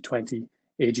 2020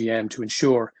 AGM to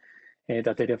ensure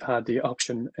that they'd have had the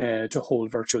option to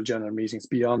hold virtual general meetings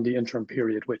beyond the interim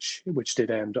period, which did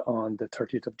end on the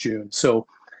 30th of June. So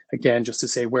again, just to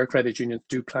say, where credit unions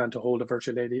do plan to hold a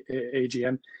virtual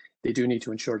AGM, they do need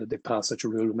to ensure that they pass such a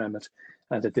rule amendment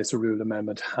and that this rule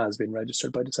amendment has been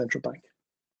registered by the central bank.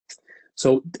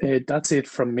 So that's it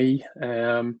from me.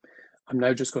 I'm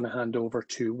now just going to hand over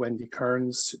to Wendy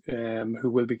Kearns, who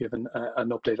will be given an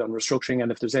update on restructuring.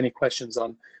 And if there's any questions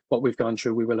on what we've gone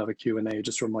through, we will have a Q&A.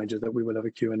 Just a reminder that we will have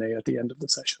a Q&A at the end of the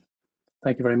session.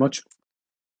 Thank you very much.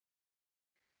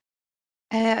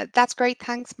 That's great.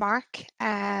 Thanks, Mark.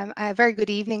 A very good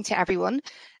evening to everyone.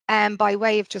 By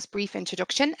way of just brief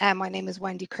introduction, my name is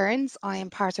Wendy Kearns. I am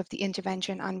part of the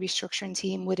intervention and restructuring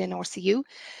team within RCU.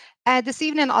 This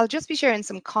evening, I'll just be sharing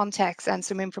some context and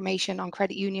some information on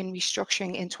credit union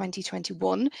restructuring in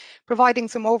 2021, providing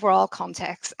some overall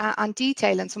context and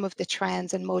detailing some of the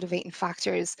trends and motivating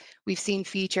factors we've seen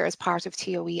feature as part of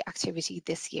TOE activity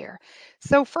this year.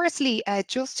 So firstly,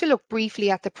 just to look briefly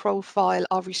at the profile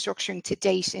of restructuring to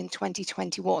date in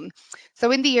 2021. So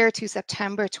in the year to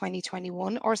September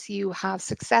 2021, RCU have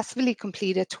successfully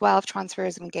completed 12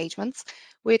 transfers of engagements,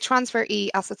 with transfer E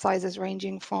asset sizes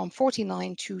ranging from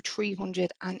 49 to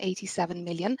 387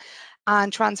 million,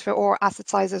 and transfer or asset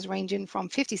sizes ranging from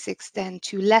 56 then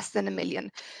to less than $1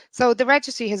 million. So the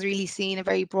registry has really seen a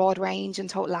very broad range in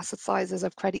total asset sizes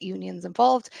of credit unions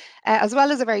involved, as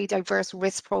well as a very diverse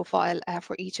risk profile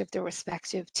for each of the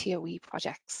respective TOE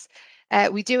projects.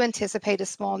 We do anticipate a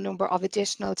small number of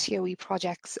additional TOE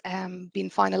projects being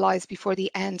finalised before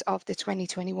the end of the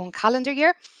 2021 calendar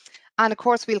year. And of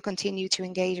course, we'll continue to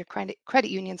engage with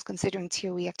credit unions considering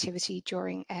TOE activity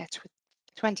during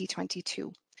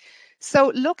 2022.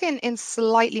 So looking in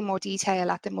slightly more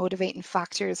detail at the motivating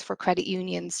factors for credit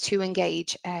unions to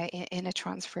engage in a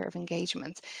transfer of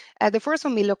engagement. The first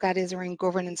one we look at is around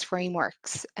governance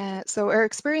frameworks. So our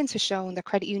experience has shown that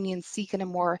credit unions seeking a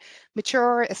more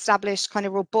mature, established, kind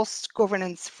of robust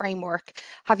governance framework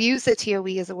have used the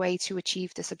TOE as a way to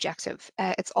achieve this objective.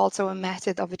 It's also a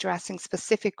method of addressing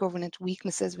specific governance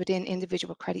weaknesses within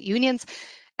individual credit unions,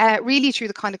 really through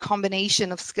the kind of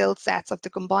combination of skill sets of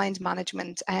the combined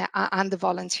management and the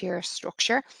volunteer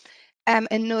structure.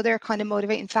 Another kind of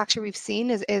motivating factor we've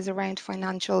seen is around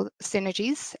financial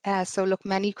synergies. So look,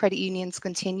 many credit unions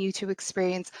continue to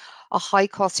experience a high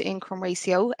cost to income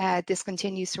ratio. This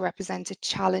continues to represent a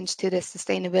challenge to the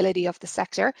sustainability of the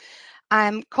sector.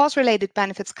 Cost related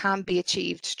benefits can be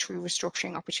achieved through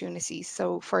restructuring opportunities.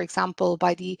 So for example,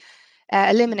 by the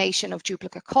elimination of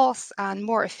duplicate costs and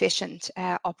more efficient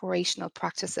operational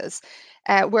practices.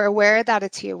 We're aware that a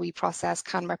TOE process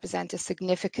can represent a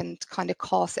significant kind of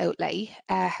cost outlay.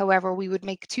 However, we would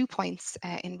make 2 points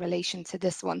in relation to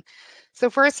this one. So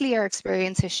firstly, our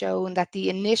experience has shown that the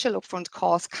initial upfront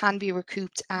cost can be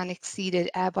recouped and exceeded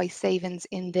by savings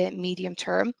in the medium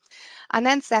term. And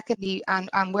then secondly,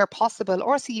 and where possible,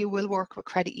 RCU will work with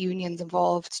credit unions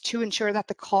involved to ensure that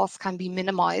the costs can be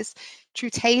minimised through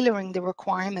tailoring the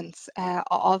requirements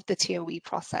of the TOE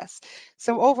process.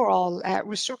 So overall,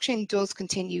 restructuring does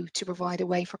continue to provide a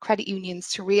way for credit unions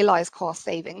to realise cost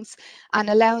savings and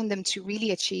allowing them to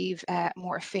really achieve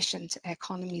more efficient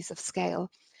economies of scale.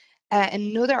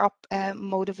 Another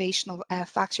motivational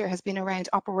factor has been around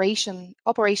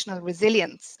operational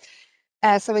resilience.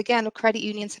 So again, credit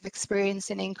unions have experienced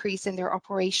an increase in their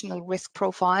operational risk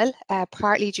profile,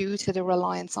 partly due to the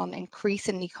reliance on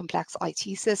increasingly complex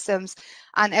IT systems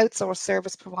and outsourced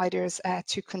service providers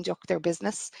to conduct their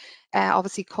business.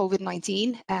 Obviously,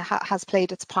 COVID-19 has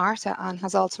played its part and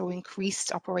has also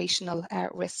increased operational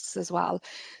risks as well.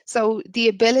 So the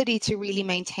ability to really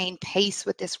maintain pace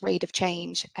with this rate of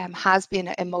change has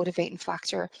been a motivating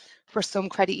factor for some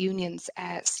credit unions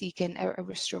seeking a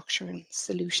restructuring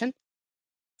solution.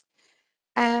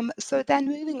 So then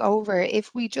moving over,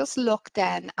 if we just look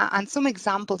then and some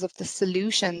examples of the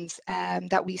solutions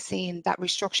that we've seen that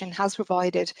restructuring has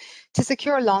provided to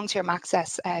secure long-term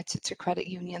access to credit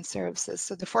union services.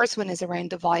 So the first one is around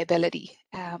the viability.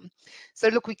 So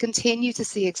look, we continue to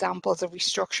see examples of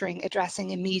restructuring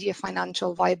addressing immediate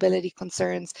financial viability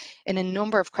concerns in a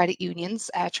number of credit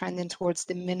unions trending towards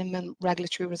the minimum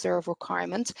regulatory reserve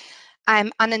requirement.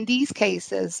 And in these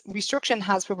cases, restructuring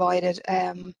has provided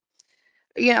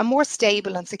a more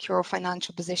stable and secure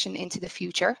financial position into the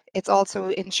future. It's also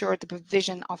ensured the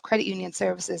provision of credit union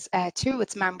services to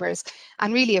its members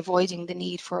and really avoiding the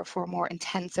need for more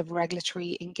intensive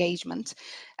regulatory engagement.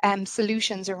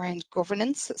 Solutions around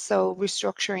governance. So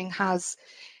restructuring has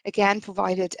again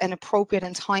provided an appropriate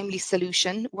and timely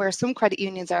solution where some credit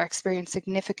unions are experiencing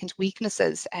significant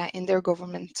weaknesses in their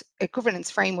governance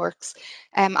frameworks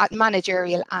at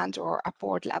managerial and or at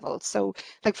board level. So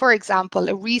like for example,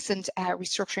 a recent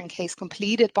restructuring case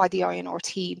completed by the INR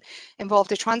team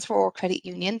involved a transfer credit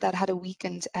union that had a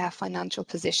weakened financial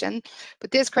position,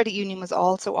 but this credit union was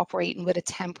also operating with a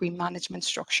temporary management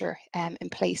structure in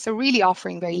place, so really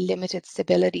offering very limited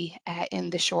stability in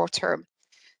the short term.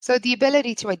 So the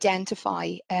ability to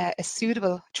identify a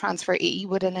suitable transferee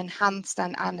with an enhanced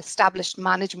and established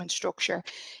management structure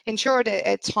ensured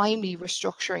a timely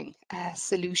restructuring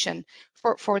solution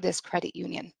for this credit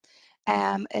union.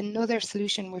 Another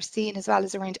solution we're seeing as well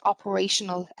is around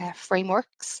operational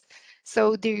frameworks.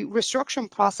 So the restructuring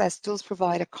process does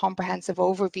provide a comprehensive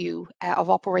overview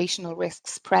of operational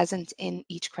risks present in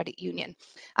each credit union.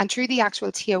 And through the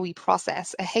actual TOE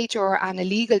process, a HR and a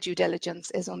legal due diligence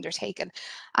is undertaken.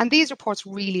 And these reports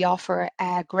really offer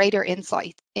greater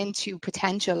insight into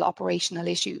potential operational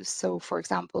issues. So for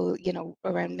example,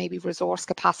 around maybe resource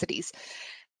capacities.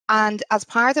 And as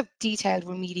part of detailed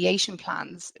remediation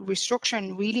plans,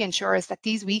 restructuring really ensures that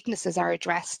these weaknesses are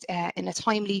addressed in a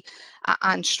timely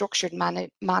and structured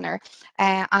manner.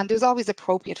 And there's always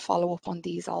appropriate follow-up on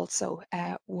these also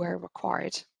where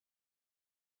required.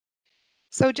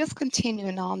 So just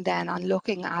continuing on then on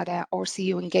looking at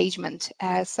RCU engagement.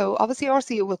 So obviously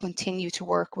RCU will continue to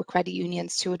work with credit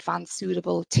unions to advance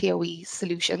suitable TOE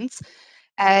solutions.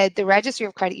 The Registry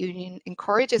of Credit Union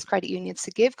encourages credit unions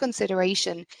to give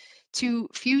consideration to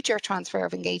future transfer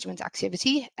of engagement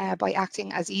activity by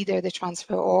acting as either the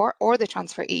transferor or the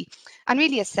transferee, and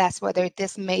really assess whether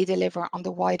this may deliver on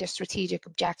the wider strategic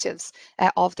objectives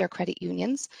of their credit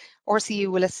unions. RCU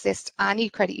will assist any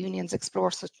credit unions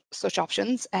explore such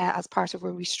options as part of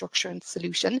a restructuring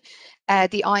solution.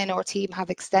 The INR team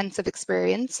have extensive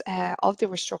experience of the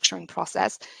restructuring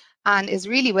process and is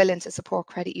really willing to support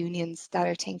credit unions that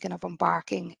are thinking of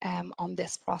embarking on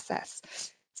this process.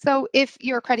 So if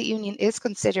your credit union is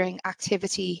considering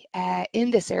activity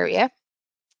in this area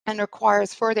and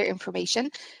requires further information,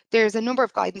 there's a number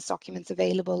of guidance documents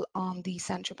available on the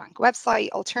Central Bank website.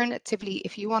 Alternatively,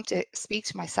 if you want to speak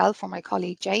to myself or my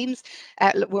colleague James,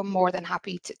 we're more than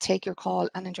happy to take your call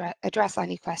and address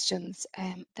any questions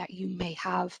that you may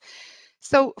have.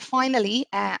 So finally,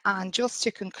 and just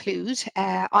to conclude,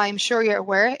 I'm sure you're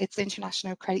aware it's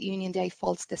International Credit Union Day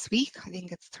falls this week. I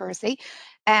think it's Thursday.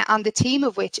 And the theme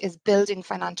of which is building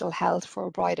financial health for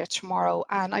a brighter tomorrow.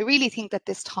 And I really think that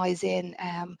this ties in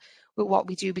with what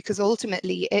we do, because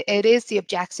ultimately it is the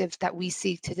objective that we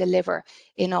seek to deliver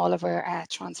in all of our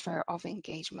transfer of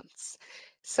engagements.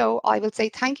 So I will say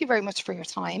thank you very much for your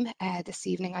time this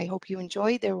evening. I hope you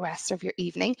enjoy the rest of your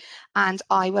evening, and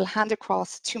I will hand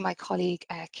across to my colleague,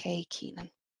 Kay Keenan.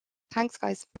 Thanks,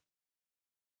 guys.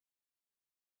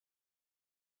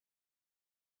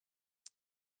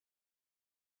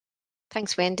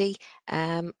 Thanks, Wendy.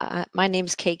 My name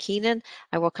is Kay Keenan.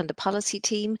 I work on the policy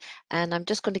team, and I'm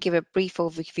just going to give a brief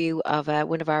overview of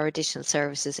one of our additional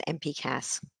services,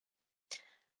 MPCAS.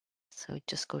 So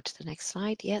just go to the next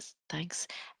slide. Yes, thanks.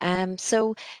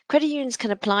 So credit unions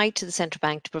can apply to the Central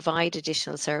Bank to provide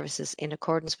additional services in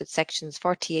accordance with sections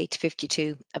 48 to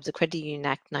 52 of the Credit Union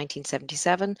Act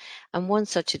 1977. And one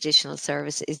such additional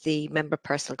service is the Member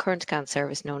Personal Current Account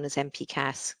service known as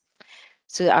MPCAS.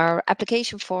 So our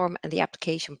application form and the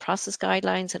application process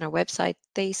guidelines on our website,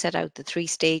 they set out the 3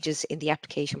 stages in the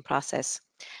application process.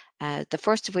 The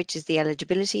first of which is the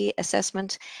eligibility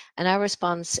assessment, and our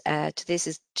response to this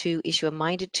is to issue a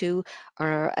minded to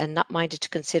or a not minded to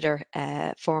consider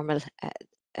the formal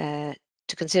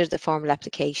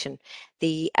application.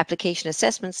 The application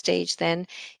assessment stage then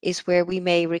is where we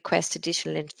may request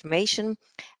additional information,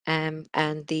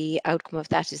 and the outcome of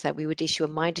that is that we would issue a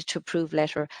minded to approve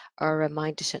letter or a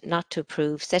minded not to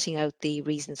approve, setting out the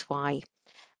reasons why.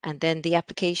 And then the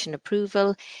application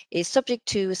approval is subject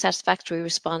to a satisfactory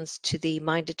response to the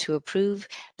minded to approve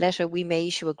letter. We may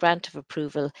issue a grant of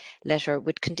approval letter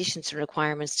with conditions and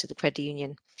requirements to the credit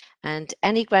union. And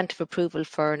any grant of approval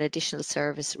for an additional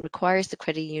service requires the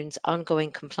credit union's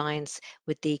ongoing compliance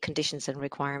with the conditions and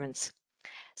requirements.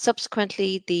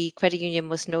 Subsequently, the credit union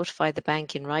must notify the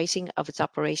bank in writing of its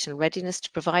operational readiness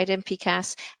to provide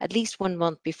MPCAS at least 1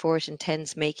 month before it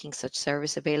intends making such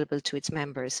service available to its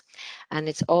members. And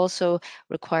it's also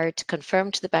required to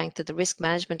confirm to the bank that the risk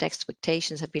management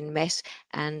expectations have been met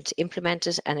and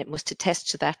implemented, and it must attest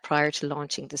to that prior to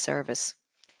launching the service.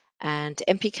 And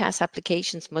MPCAS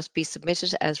applications must be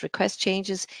submitted as request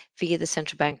changes via the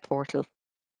Central Bank portal.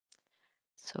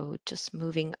 So just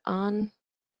moving on.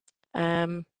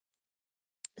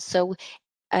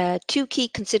 Two key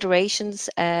considerations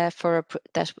for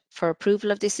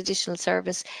approval of this additional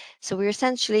service. So we're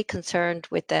essentially concerned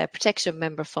with the protection of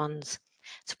member funds.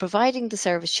 So providing the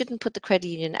service shouldn't put the credit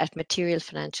union at material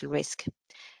financial risk.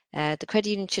 The credit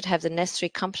union should have the necessary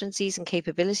competencies and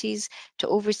capabilities to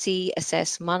oversee,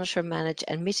 assess, monitor, manage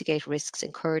and mitigate risks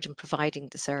incurred in providing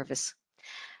the service.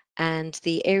 And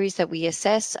the areas that we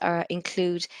assess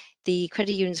include the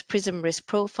credit union's PRISM risk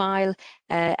profile,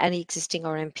 any existing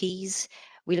RMPs.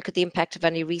 We look at the impact of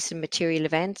any recent material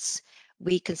events.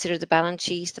 We consider the balance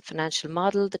sheet, the financial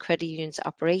model, the credit union's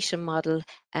operation model,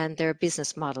 and their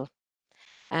business model.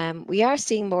 We are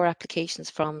seeing more applications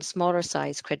from smaller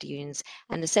size credit unions,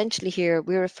 and essentially here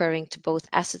we're referring to both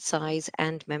asset size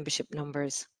and membership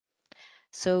numbers.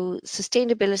 So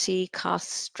sustainability,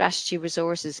 costs, strategy,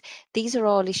 resources, these are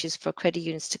all issues for credit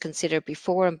unions to consider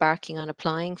before embarking on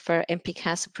applying for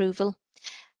MPCAS approval.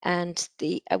 And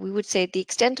we would say the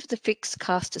extent of the fixed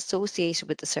cost associated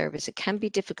with the service, it can be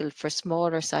difficult for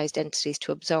smaller sized entities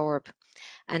to absorb.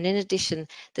 And in addition,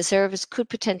 the service could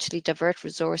potentially divert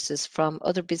resources from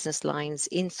other business lines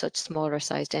in such smaller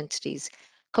sized entities,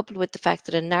 coupled with the fact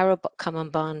that a narrow common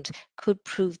bond could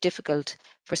prove difficult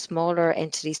for smaller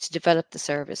entities to develop the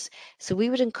service. So we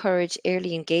would encourage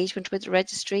early engagement with the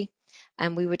registry,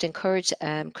 and we would encourage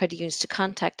credit unions to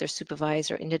contact their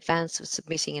supervisor in advance of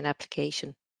submitting an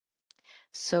application.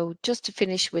 So just to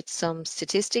finish with some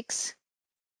statistics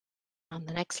on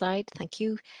the next slide, thank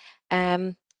you.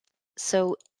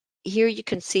 So here you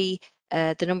can see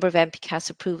the number of MPCAS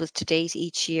approvals to date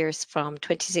each year from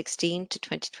 2016 to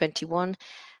 2021.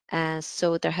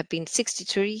 So there have been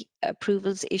 63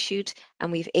 approvals issued,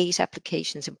 and we have 8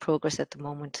 applications in progress at the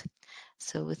moment.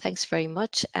 So thanks very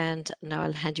much, and now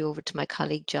I'll hand you over to my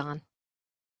colleague, John.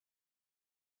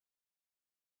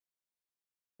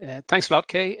 Thanks a lot,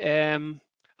 Kay.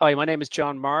 Hi, my name is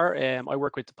John Marr. I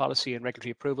work with the Policy and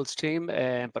Regulatory Approvals team,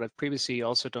 but I've previously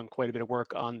also done quite a bit of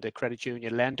work on the credit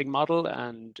union lending model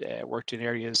and worked in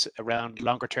areas around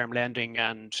longer term lending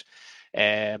and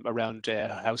around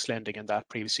house lending and that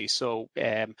previously. So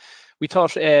we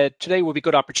thought today would be a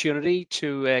good opportunity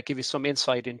to give you some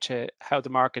insight into how the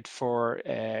market for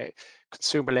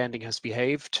consumer lending has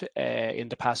behaved in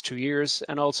the past 2 years,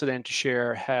 and also then to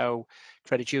share how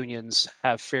credit unions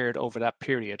have fared over that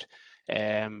period.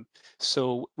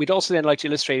 So we'd also then like to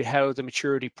illustrate how the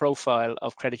maturity profile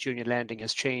of credit union lending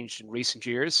has changed in recent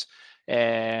years.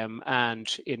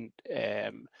 And in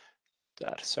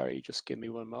that, sorry, just give me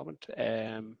one moment.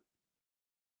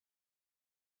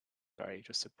 Sorry,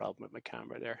 just a problem with my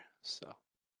camera there. So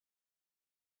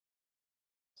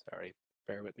sorry,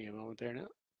 bear with me a moment there now.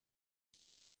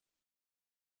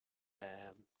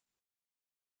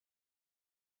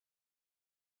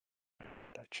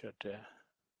 That should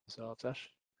resolve that.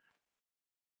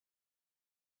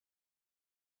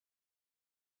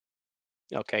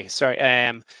 Okay, sorry.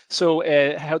 So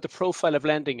how the profile of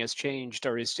lending has changed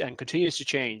and continues to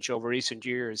change over recent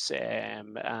years,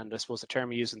 and I suppose the term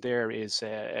we're using there is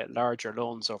larger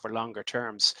loans over longer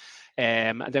terms.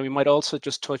 And then we might also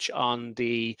just touch on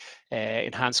the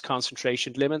enhanced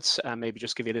concentration limits, and maybe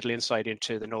just give you a little insight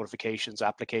into the notifications,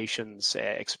 applications,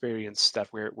 experience that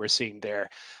we're seeing there.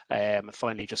 And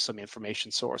finally, just some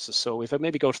information sources. So if I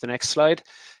maybe go to the next slide.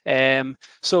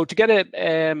 So to get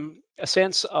a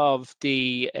sense of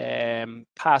the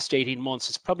past 18 months,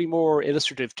 it's probably more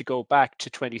illustrative to go back to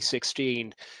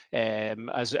 2016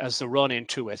 as the run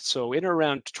into it. So in or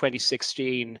around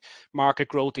 2016, market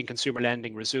growth in consumer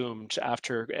lending resumed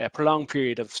after a prolonged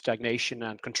period of stagnation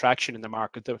and contraction in the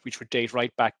market, which would date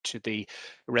right back to the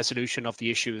resolution of the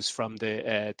issues from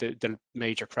the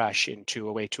major crash in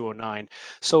 2008, 2009.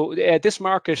 So this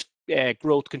market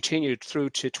growth continued through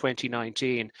to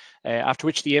 2019, after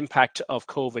which the impact of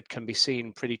COVID can be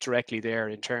seen pretty directly there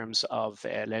in terms of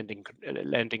lending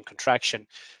contraction.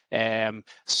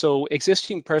 So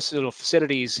existing personal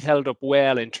facilities held up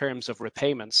well in terms of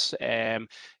repayments, and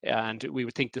we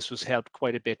would think this was helped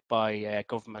quite a bit by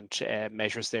government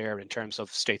measures there in terms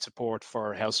of state support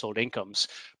for household incomes.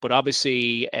 But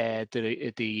obviously,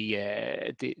 the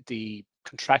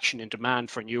contraction in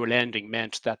demand for newer lending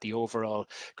meant that the overall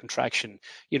contraction,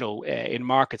 in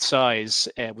market size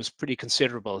was pretty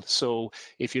considerable. So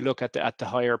if you look at the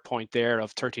higher point there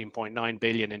of 13.9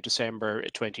 billion in December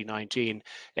 2019,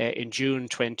 in June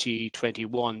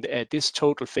 2021, this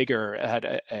total figure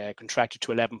had contracted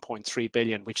to 11.3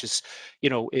 billion, which is,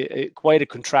 quite a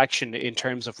contraction in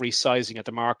terms of resizing of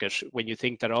the market when you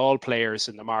think that all players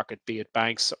in the market, be it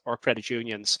banks or credit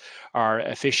unions, are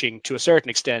fishing to a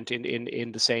certain extent in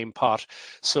the same pot.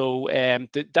 So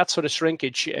that sort of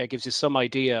shrinkage gives you some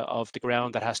idea of the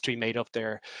ground that has to be made up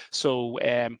there. So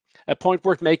a point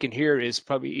worth making here is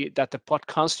probably that what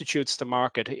constitutes the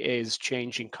market is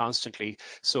changing constantly.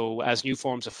 So as new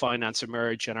forms of finance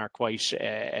emerge and are quite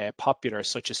popular,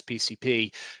 such as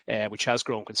PCP, which has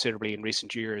grown considerably in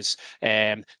recent years,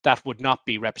 that would not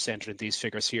be represented in these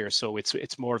figures here. So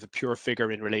it's more of a pure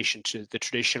figure in relation to the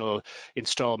traditional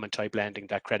installment type lending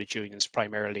that credit unions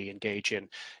primarily engage in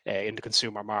the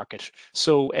consumer market.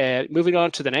 So moving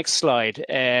on to the next slide.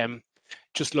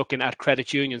 Just looking at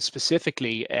credit unions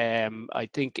specifically, I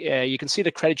think you can see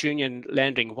the credit union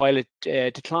lending, while it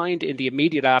declined in the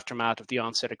immediate aftermath of the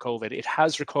onset of COVID, it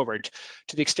has recovered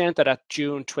to the extent that at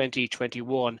June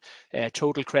 2021,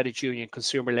 total credit union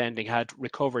consumer lending had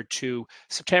recovered to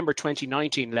September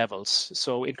 2019 levels.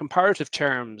 So in comparative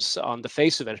terms, on the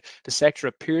face of it, the sector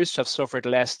appears to have suffered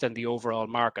less than the overall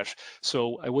market.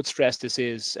 So I would stress this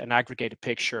is an aggregated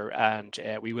picture, and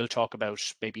we will talk about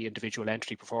maybe individual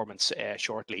entity performance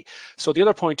shortly. So the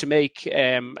other point to make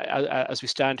as we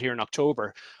stand here in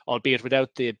October, albeit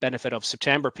without the benefit of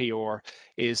September POR,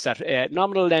 is that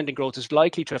nominal lending growth is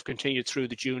likely to have continued through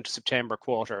the June to September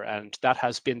quarter, and that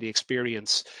has been the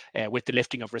experience with the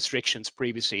lifting of restrictions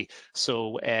previously.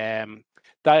 So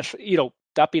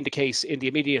that being the case, in the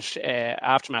immediate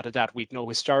aftermath of that, we'd know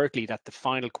historically that the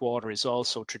final quarter is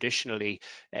also traditionally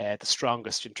the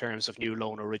strongest in terms of new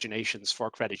loan originations for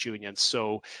credit unions.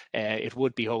 So it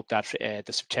would be hoped that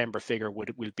the September figure will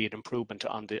be an improvement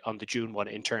on the June one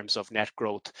in terms of net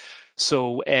growth.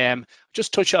 So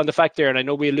just touch on the fact there, and I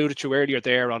know we alluded to earlier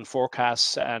there on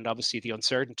forecasts and obviously the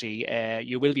uncertainty.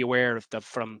 You will be aware of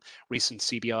from recent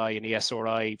CBI and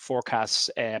ESRI forecasts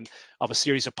of a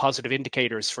series of positive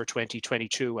indicators for 2022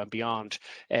 and beyond.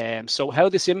 So how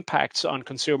this impacts on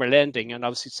consumer lending, and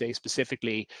obviously say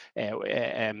specifically,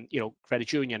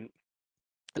 credit union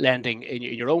lending in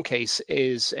your own case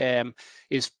is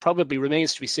probably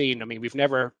remains to be seen. I mean, we've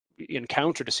never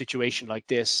encountered a situation like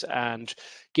this, and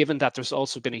given that there's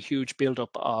also been a huge buildup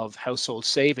of household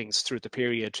savings through the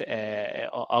period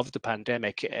of the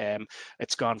pandemic,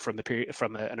 it's gone from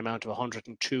an amount of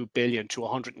 102 billion to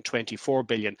 124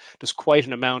 billion. There's quite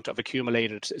an amount of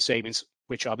accumulated savings,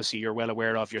 which obviously you're well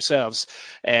aware of yourselves.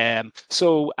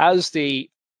 So as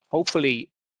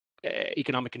hopefully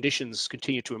economic conditions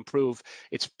continue to improve,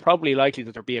 it's probably likely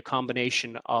that there'll be a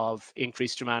combination of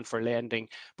increased demand for lending,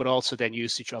 but also then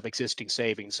usage of existing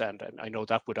savings. And I know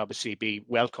that would obviously be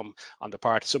welcome on the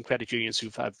part of some credit unions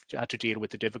who've had to deal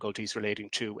with the difficulties relating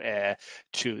to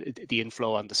the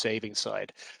inflow on the savings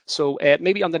side. So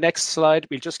maybe on the next slide,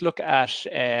 we'll just look at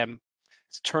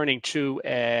turning to,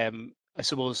 I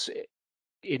suppose,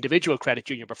 individual credit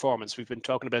union performance. We've been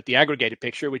talking about the aggregated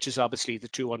picture, which is obviously the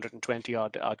 220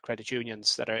 odd credit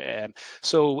unions that are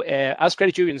as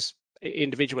credit unions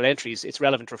individual entries, it's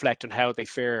relevant to reflect on how they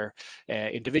fare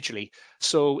individually.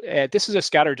 So this is a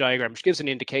scatter diagram which gives an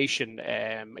indication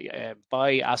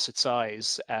by asset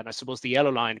size, and I suppose the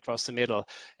yellow line across the middle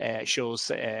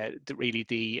shows really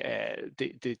the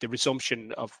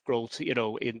resumption of growth,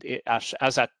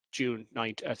 as at June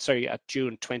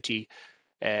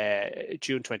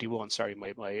 21, sorry,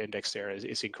 my index there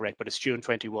is incorrect, but it's June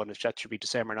 21, that should be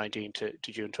December 19 to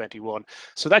June 21.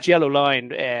 So that yellow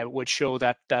line would show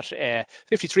that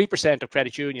 53% of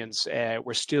credit unions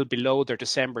were still below their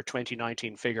December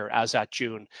 2019 figure as at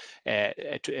June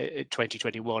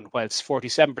 2021, whilst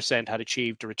 47% had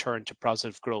achieved a return to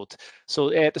positive growth. So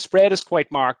the spread is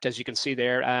quite marked, as you can see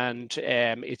there, and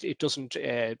it doesn't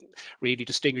really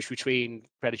distinguish between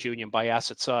credit union by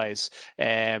asset size.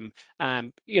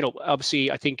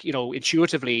 obviously, I think,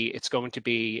 intuitively, it's going to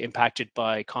be impacted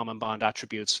by common bond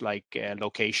attributes like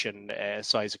location,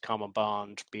 size of common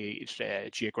bond, be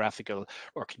it geographical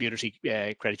or community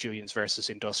credit unions versus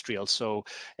industrial. So,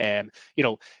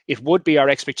 it would be our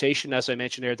expectation, as I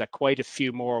mentioned there, that quite a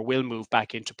few more will move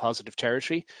back into positive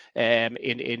territory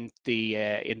in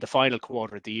the final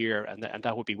quarter of the year, and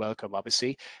that would be welcome,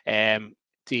 obviously.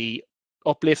 The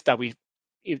uplift that we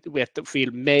have to feel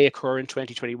may occur in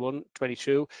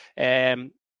 2021-22.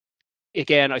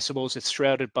 Again, I suppose it's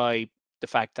shrouded by the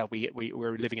fact that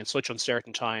we're living in such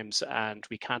uncertain times, and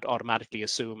we can't automatically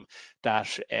assume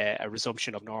that a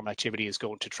resumption of normal activity is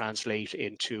going to translate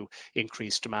into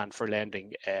increased demand for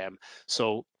lending.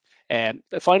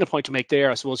 The final point to make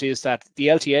there, I suppose, is that the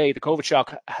LTA, the COVID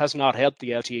shock, has not helped the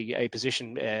LTA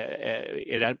position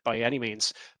by any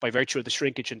means, by virtue of the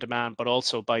shrinkage in demand, but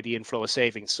also by the inflow of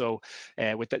savings. So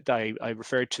with that, I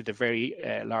referred to the very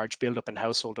large buildup in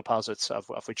household deposits, of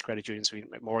which credit unions are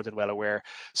more than well aware.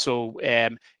 So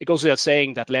it goes without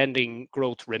saying that lending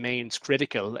growth remains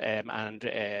critical and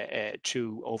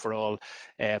to overall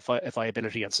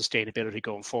viability and sustainability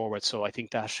going forward. So I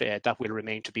think that that will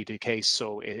remain to be the case.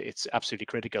 So it's absolutely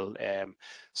critical.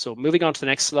 So moving on to the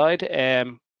next slide.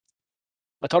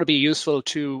 I thought it'd be useful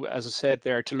to, as I said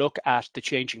there, to look at the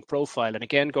changing profile. And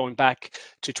again, going back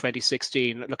to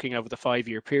 2016, looking over the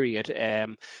 5-year period,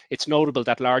 it's notable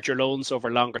that larger loans over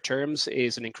longer terms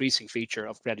is an increasing feature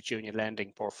of credit union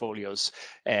lending portfolios.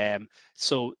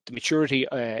 So the maturity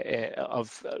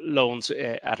of loans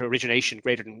at origination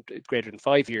greater than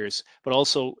 5 years, but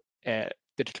also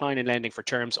the decline in lending for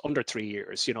terms under 3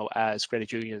 years, as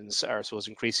credit unions are, I suppose,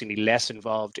 increasingly less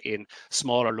involved in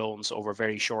smaller loans over a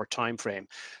very short time frame.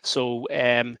 So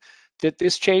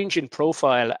this change in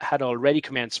profile had already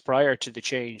commenced prior to the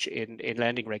change in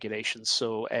lending regulations.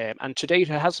 So, and to date,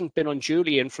 it hasn't been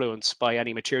unduly influenced by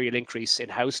any material increase in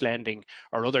house lending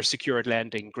or other secured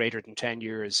lending greater than 10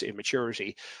 years in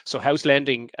maturity. So house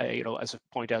lending, as I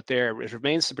point out there, it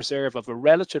remains the preserve of a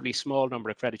relatively small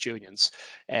number of credit unions.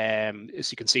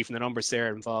 As you can see from the numbers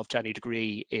there, involved to any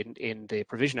degree in the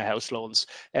provision of house loans.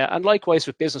 And likewise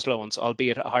with business loans,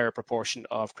 albeit a higher proportion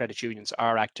of credit unions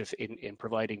are active in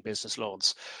providing business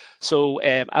loans. So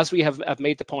as we have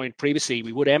made the point previously,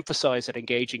 we would emphasize that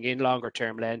engaging in longer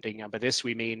term lending, and by this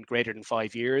we mean greater than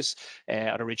 5 years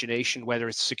at origination, whether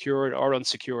it's secured or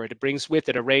unsecured, it brings with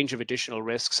it a range of additional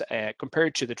risks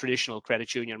compared to the traditional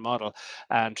credit union model.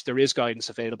 And there is guidance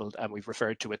available, and we've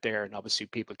referred to it there, and obviously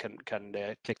people can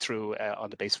click through on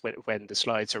the basis when the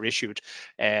slides are issued.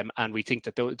 And we think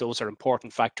that those are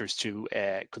important factors to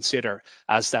consider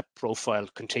as that profile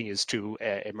continues to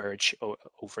emerge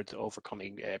over the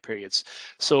coming periods.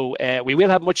 So we will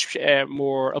have much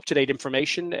more up-to-date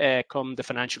information come the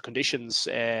financial conditions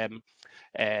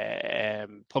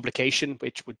publication,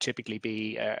 which would typically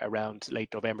be around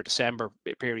late November, December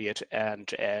period.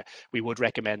 And we would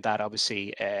recommend that,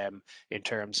 obviously, in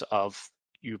terms of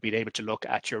you being able to look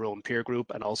at your own peer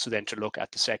group, and also then to look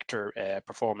at the sector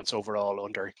performance overall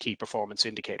under key performance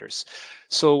indicators.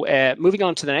 So moving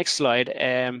on to the next slide,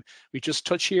 we just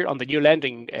touch here on the new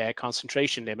lending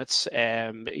concentration limits.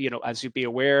 As you'll be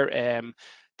aware,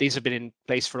 these have been in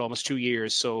place for almost 2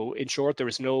 years. So in short, there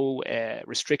is no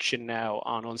restriction now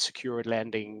on unsecured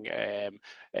lending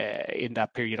in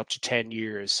that period up to 10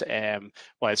 years,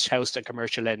 whilst house and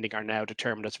commercial lending are now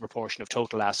determined as a proportion of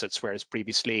total assets, whereas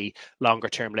previously longer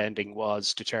term lending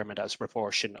was determined as a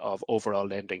proportion of overall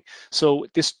lending. So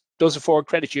this does afford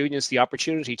credit unions the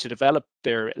opportunity to develop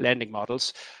their lending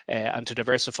models and to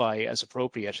diversify as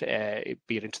appropriate,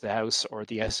 be it into the house or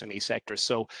the SME sector.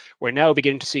 So we're now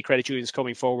beginning to see credit unions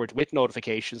coming forward with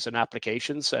notifications and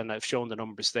applications, and I've shown the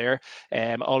numbers there,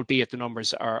 albeit the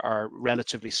numbers are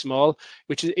relatively small,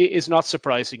 which is not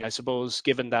surprising, I suppose,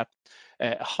 given that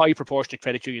a high proportion of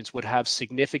credit unions would have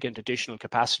significant additional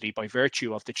capacity by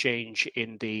virtue of the change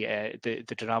in the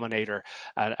denominator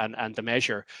and the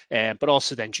measure, but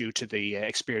also then due to the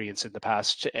experience in the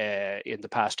past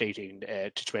 18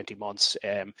 to 20 months.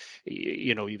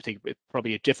 You think it's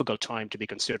probably a difficult time to be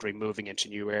considering moving into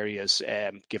new areas,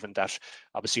 given that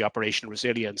obviously operational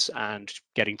resilience and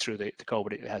getting through the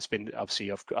COVID has been obviously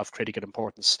of critical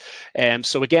importance.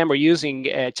 So again, we're using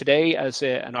today as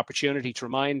an opportunity to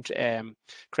remind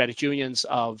credit unions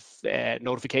of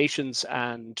notifications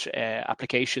and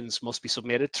applications must be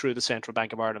submitted through the Central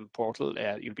Bank of Ireland portal.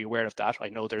 You'll be aware of that. I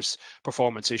know there's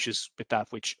performance issues with that,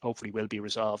 which hopefully will be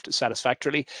resolved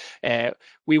satisfactorily.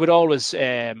 We would always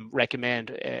recommend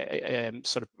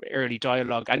sort of early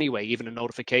dialogue anyway, even a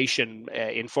notification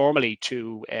informally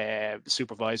to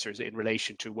supervisors in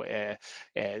relation to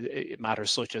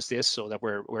matters such as this, so that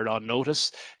we're on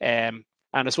notice.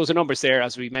 And I suppose the numbers there,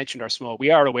 as we mentioned, are small.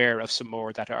 We are aware of some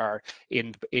more that are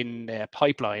in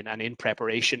pipeline and in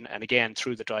preparation. And again,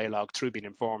 through the dialogue, through being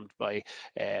informed by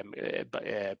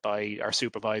our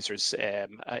supervisors,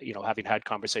 having had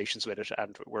conversations with it,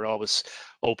 and we're always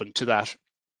open to that.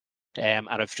 And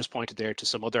I've just pointed there to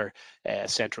some other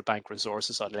central bank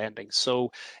resources on lending.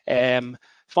 So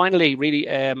finally, really,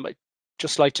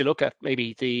 just like to look at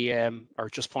maybe or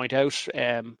just point out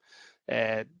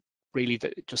really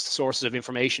just the sources of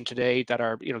information today that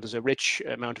are, there's a rich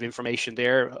amount of information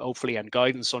there, hopefully, and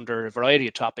guidance under a variety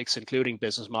of topics, including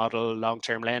business model,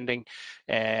 long-term lending,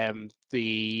 even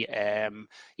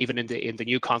in the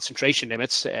new concentration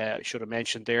limits. I should have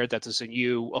mentioned there that there's a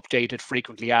new updated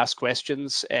frequently asked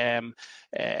questions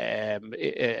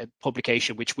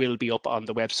publication, which will be up on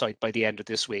the website by the end of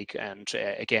this week. And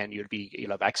again,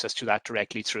 you'll have access to that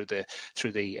directly through the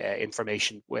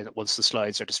information once the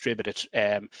slides are distributed.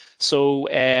 So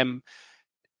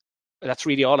that's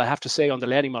really all I have to say on the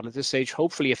lending model at this stage.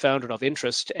 Hopefully you found it of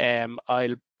interest.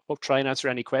 I'll try and answer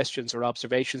any questions or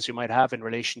observations you might have in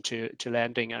relation to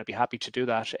lending, and I'd be happy to do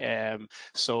that.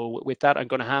 So with that, I'm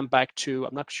going to hand back to,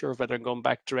 I'm not sure whether I'm going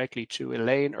back directly to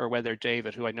Elaine or whether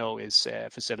David, who I know is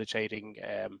facilitating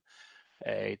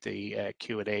the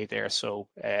Q&A there. So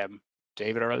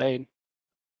David or Elaine?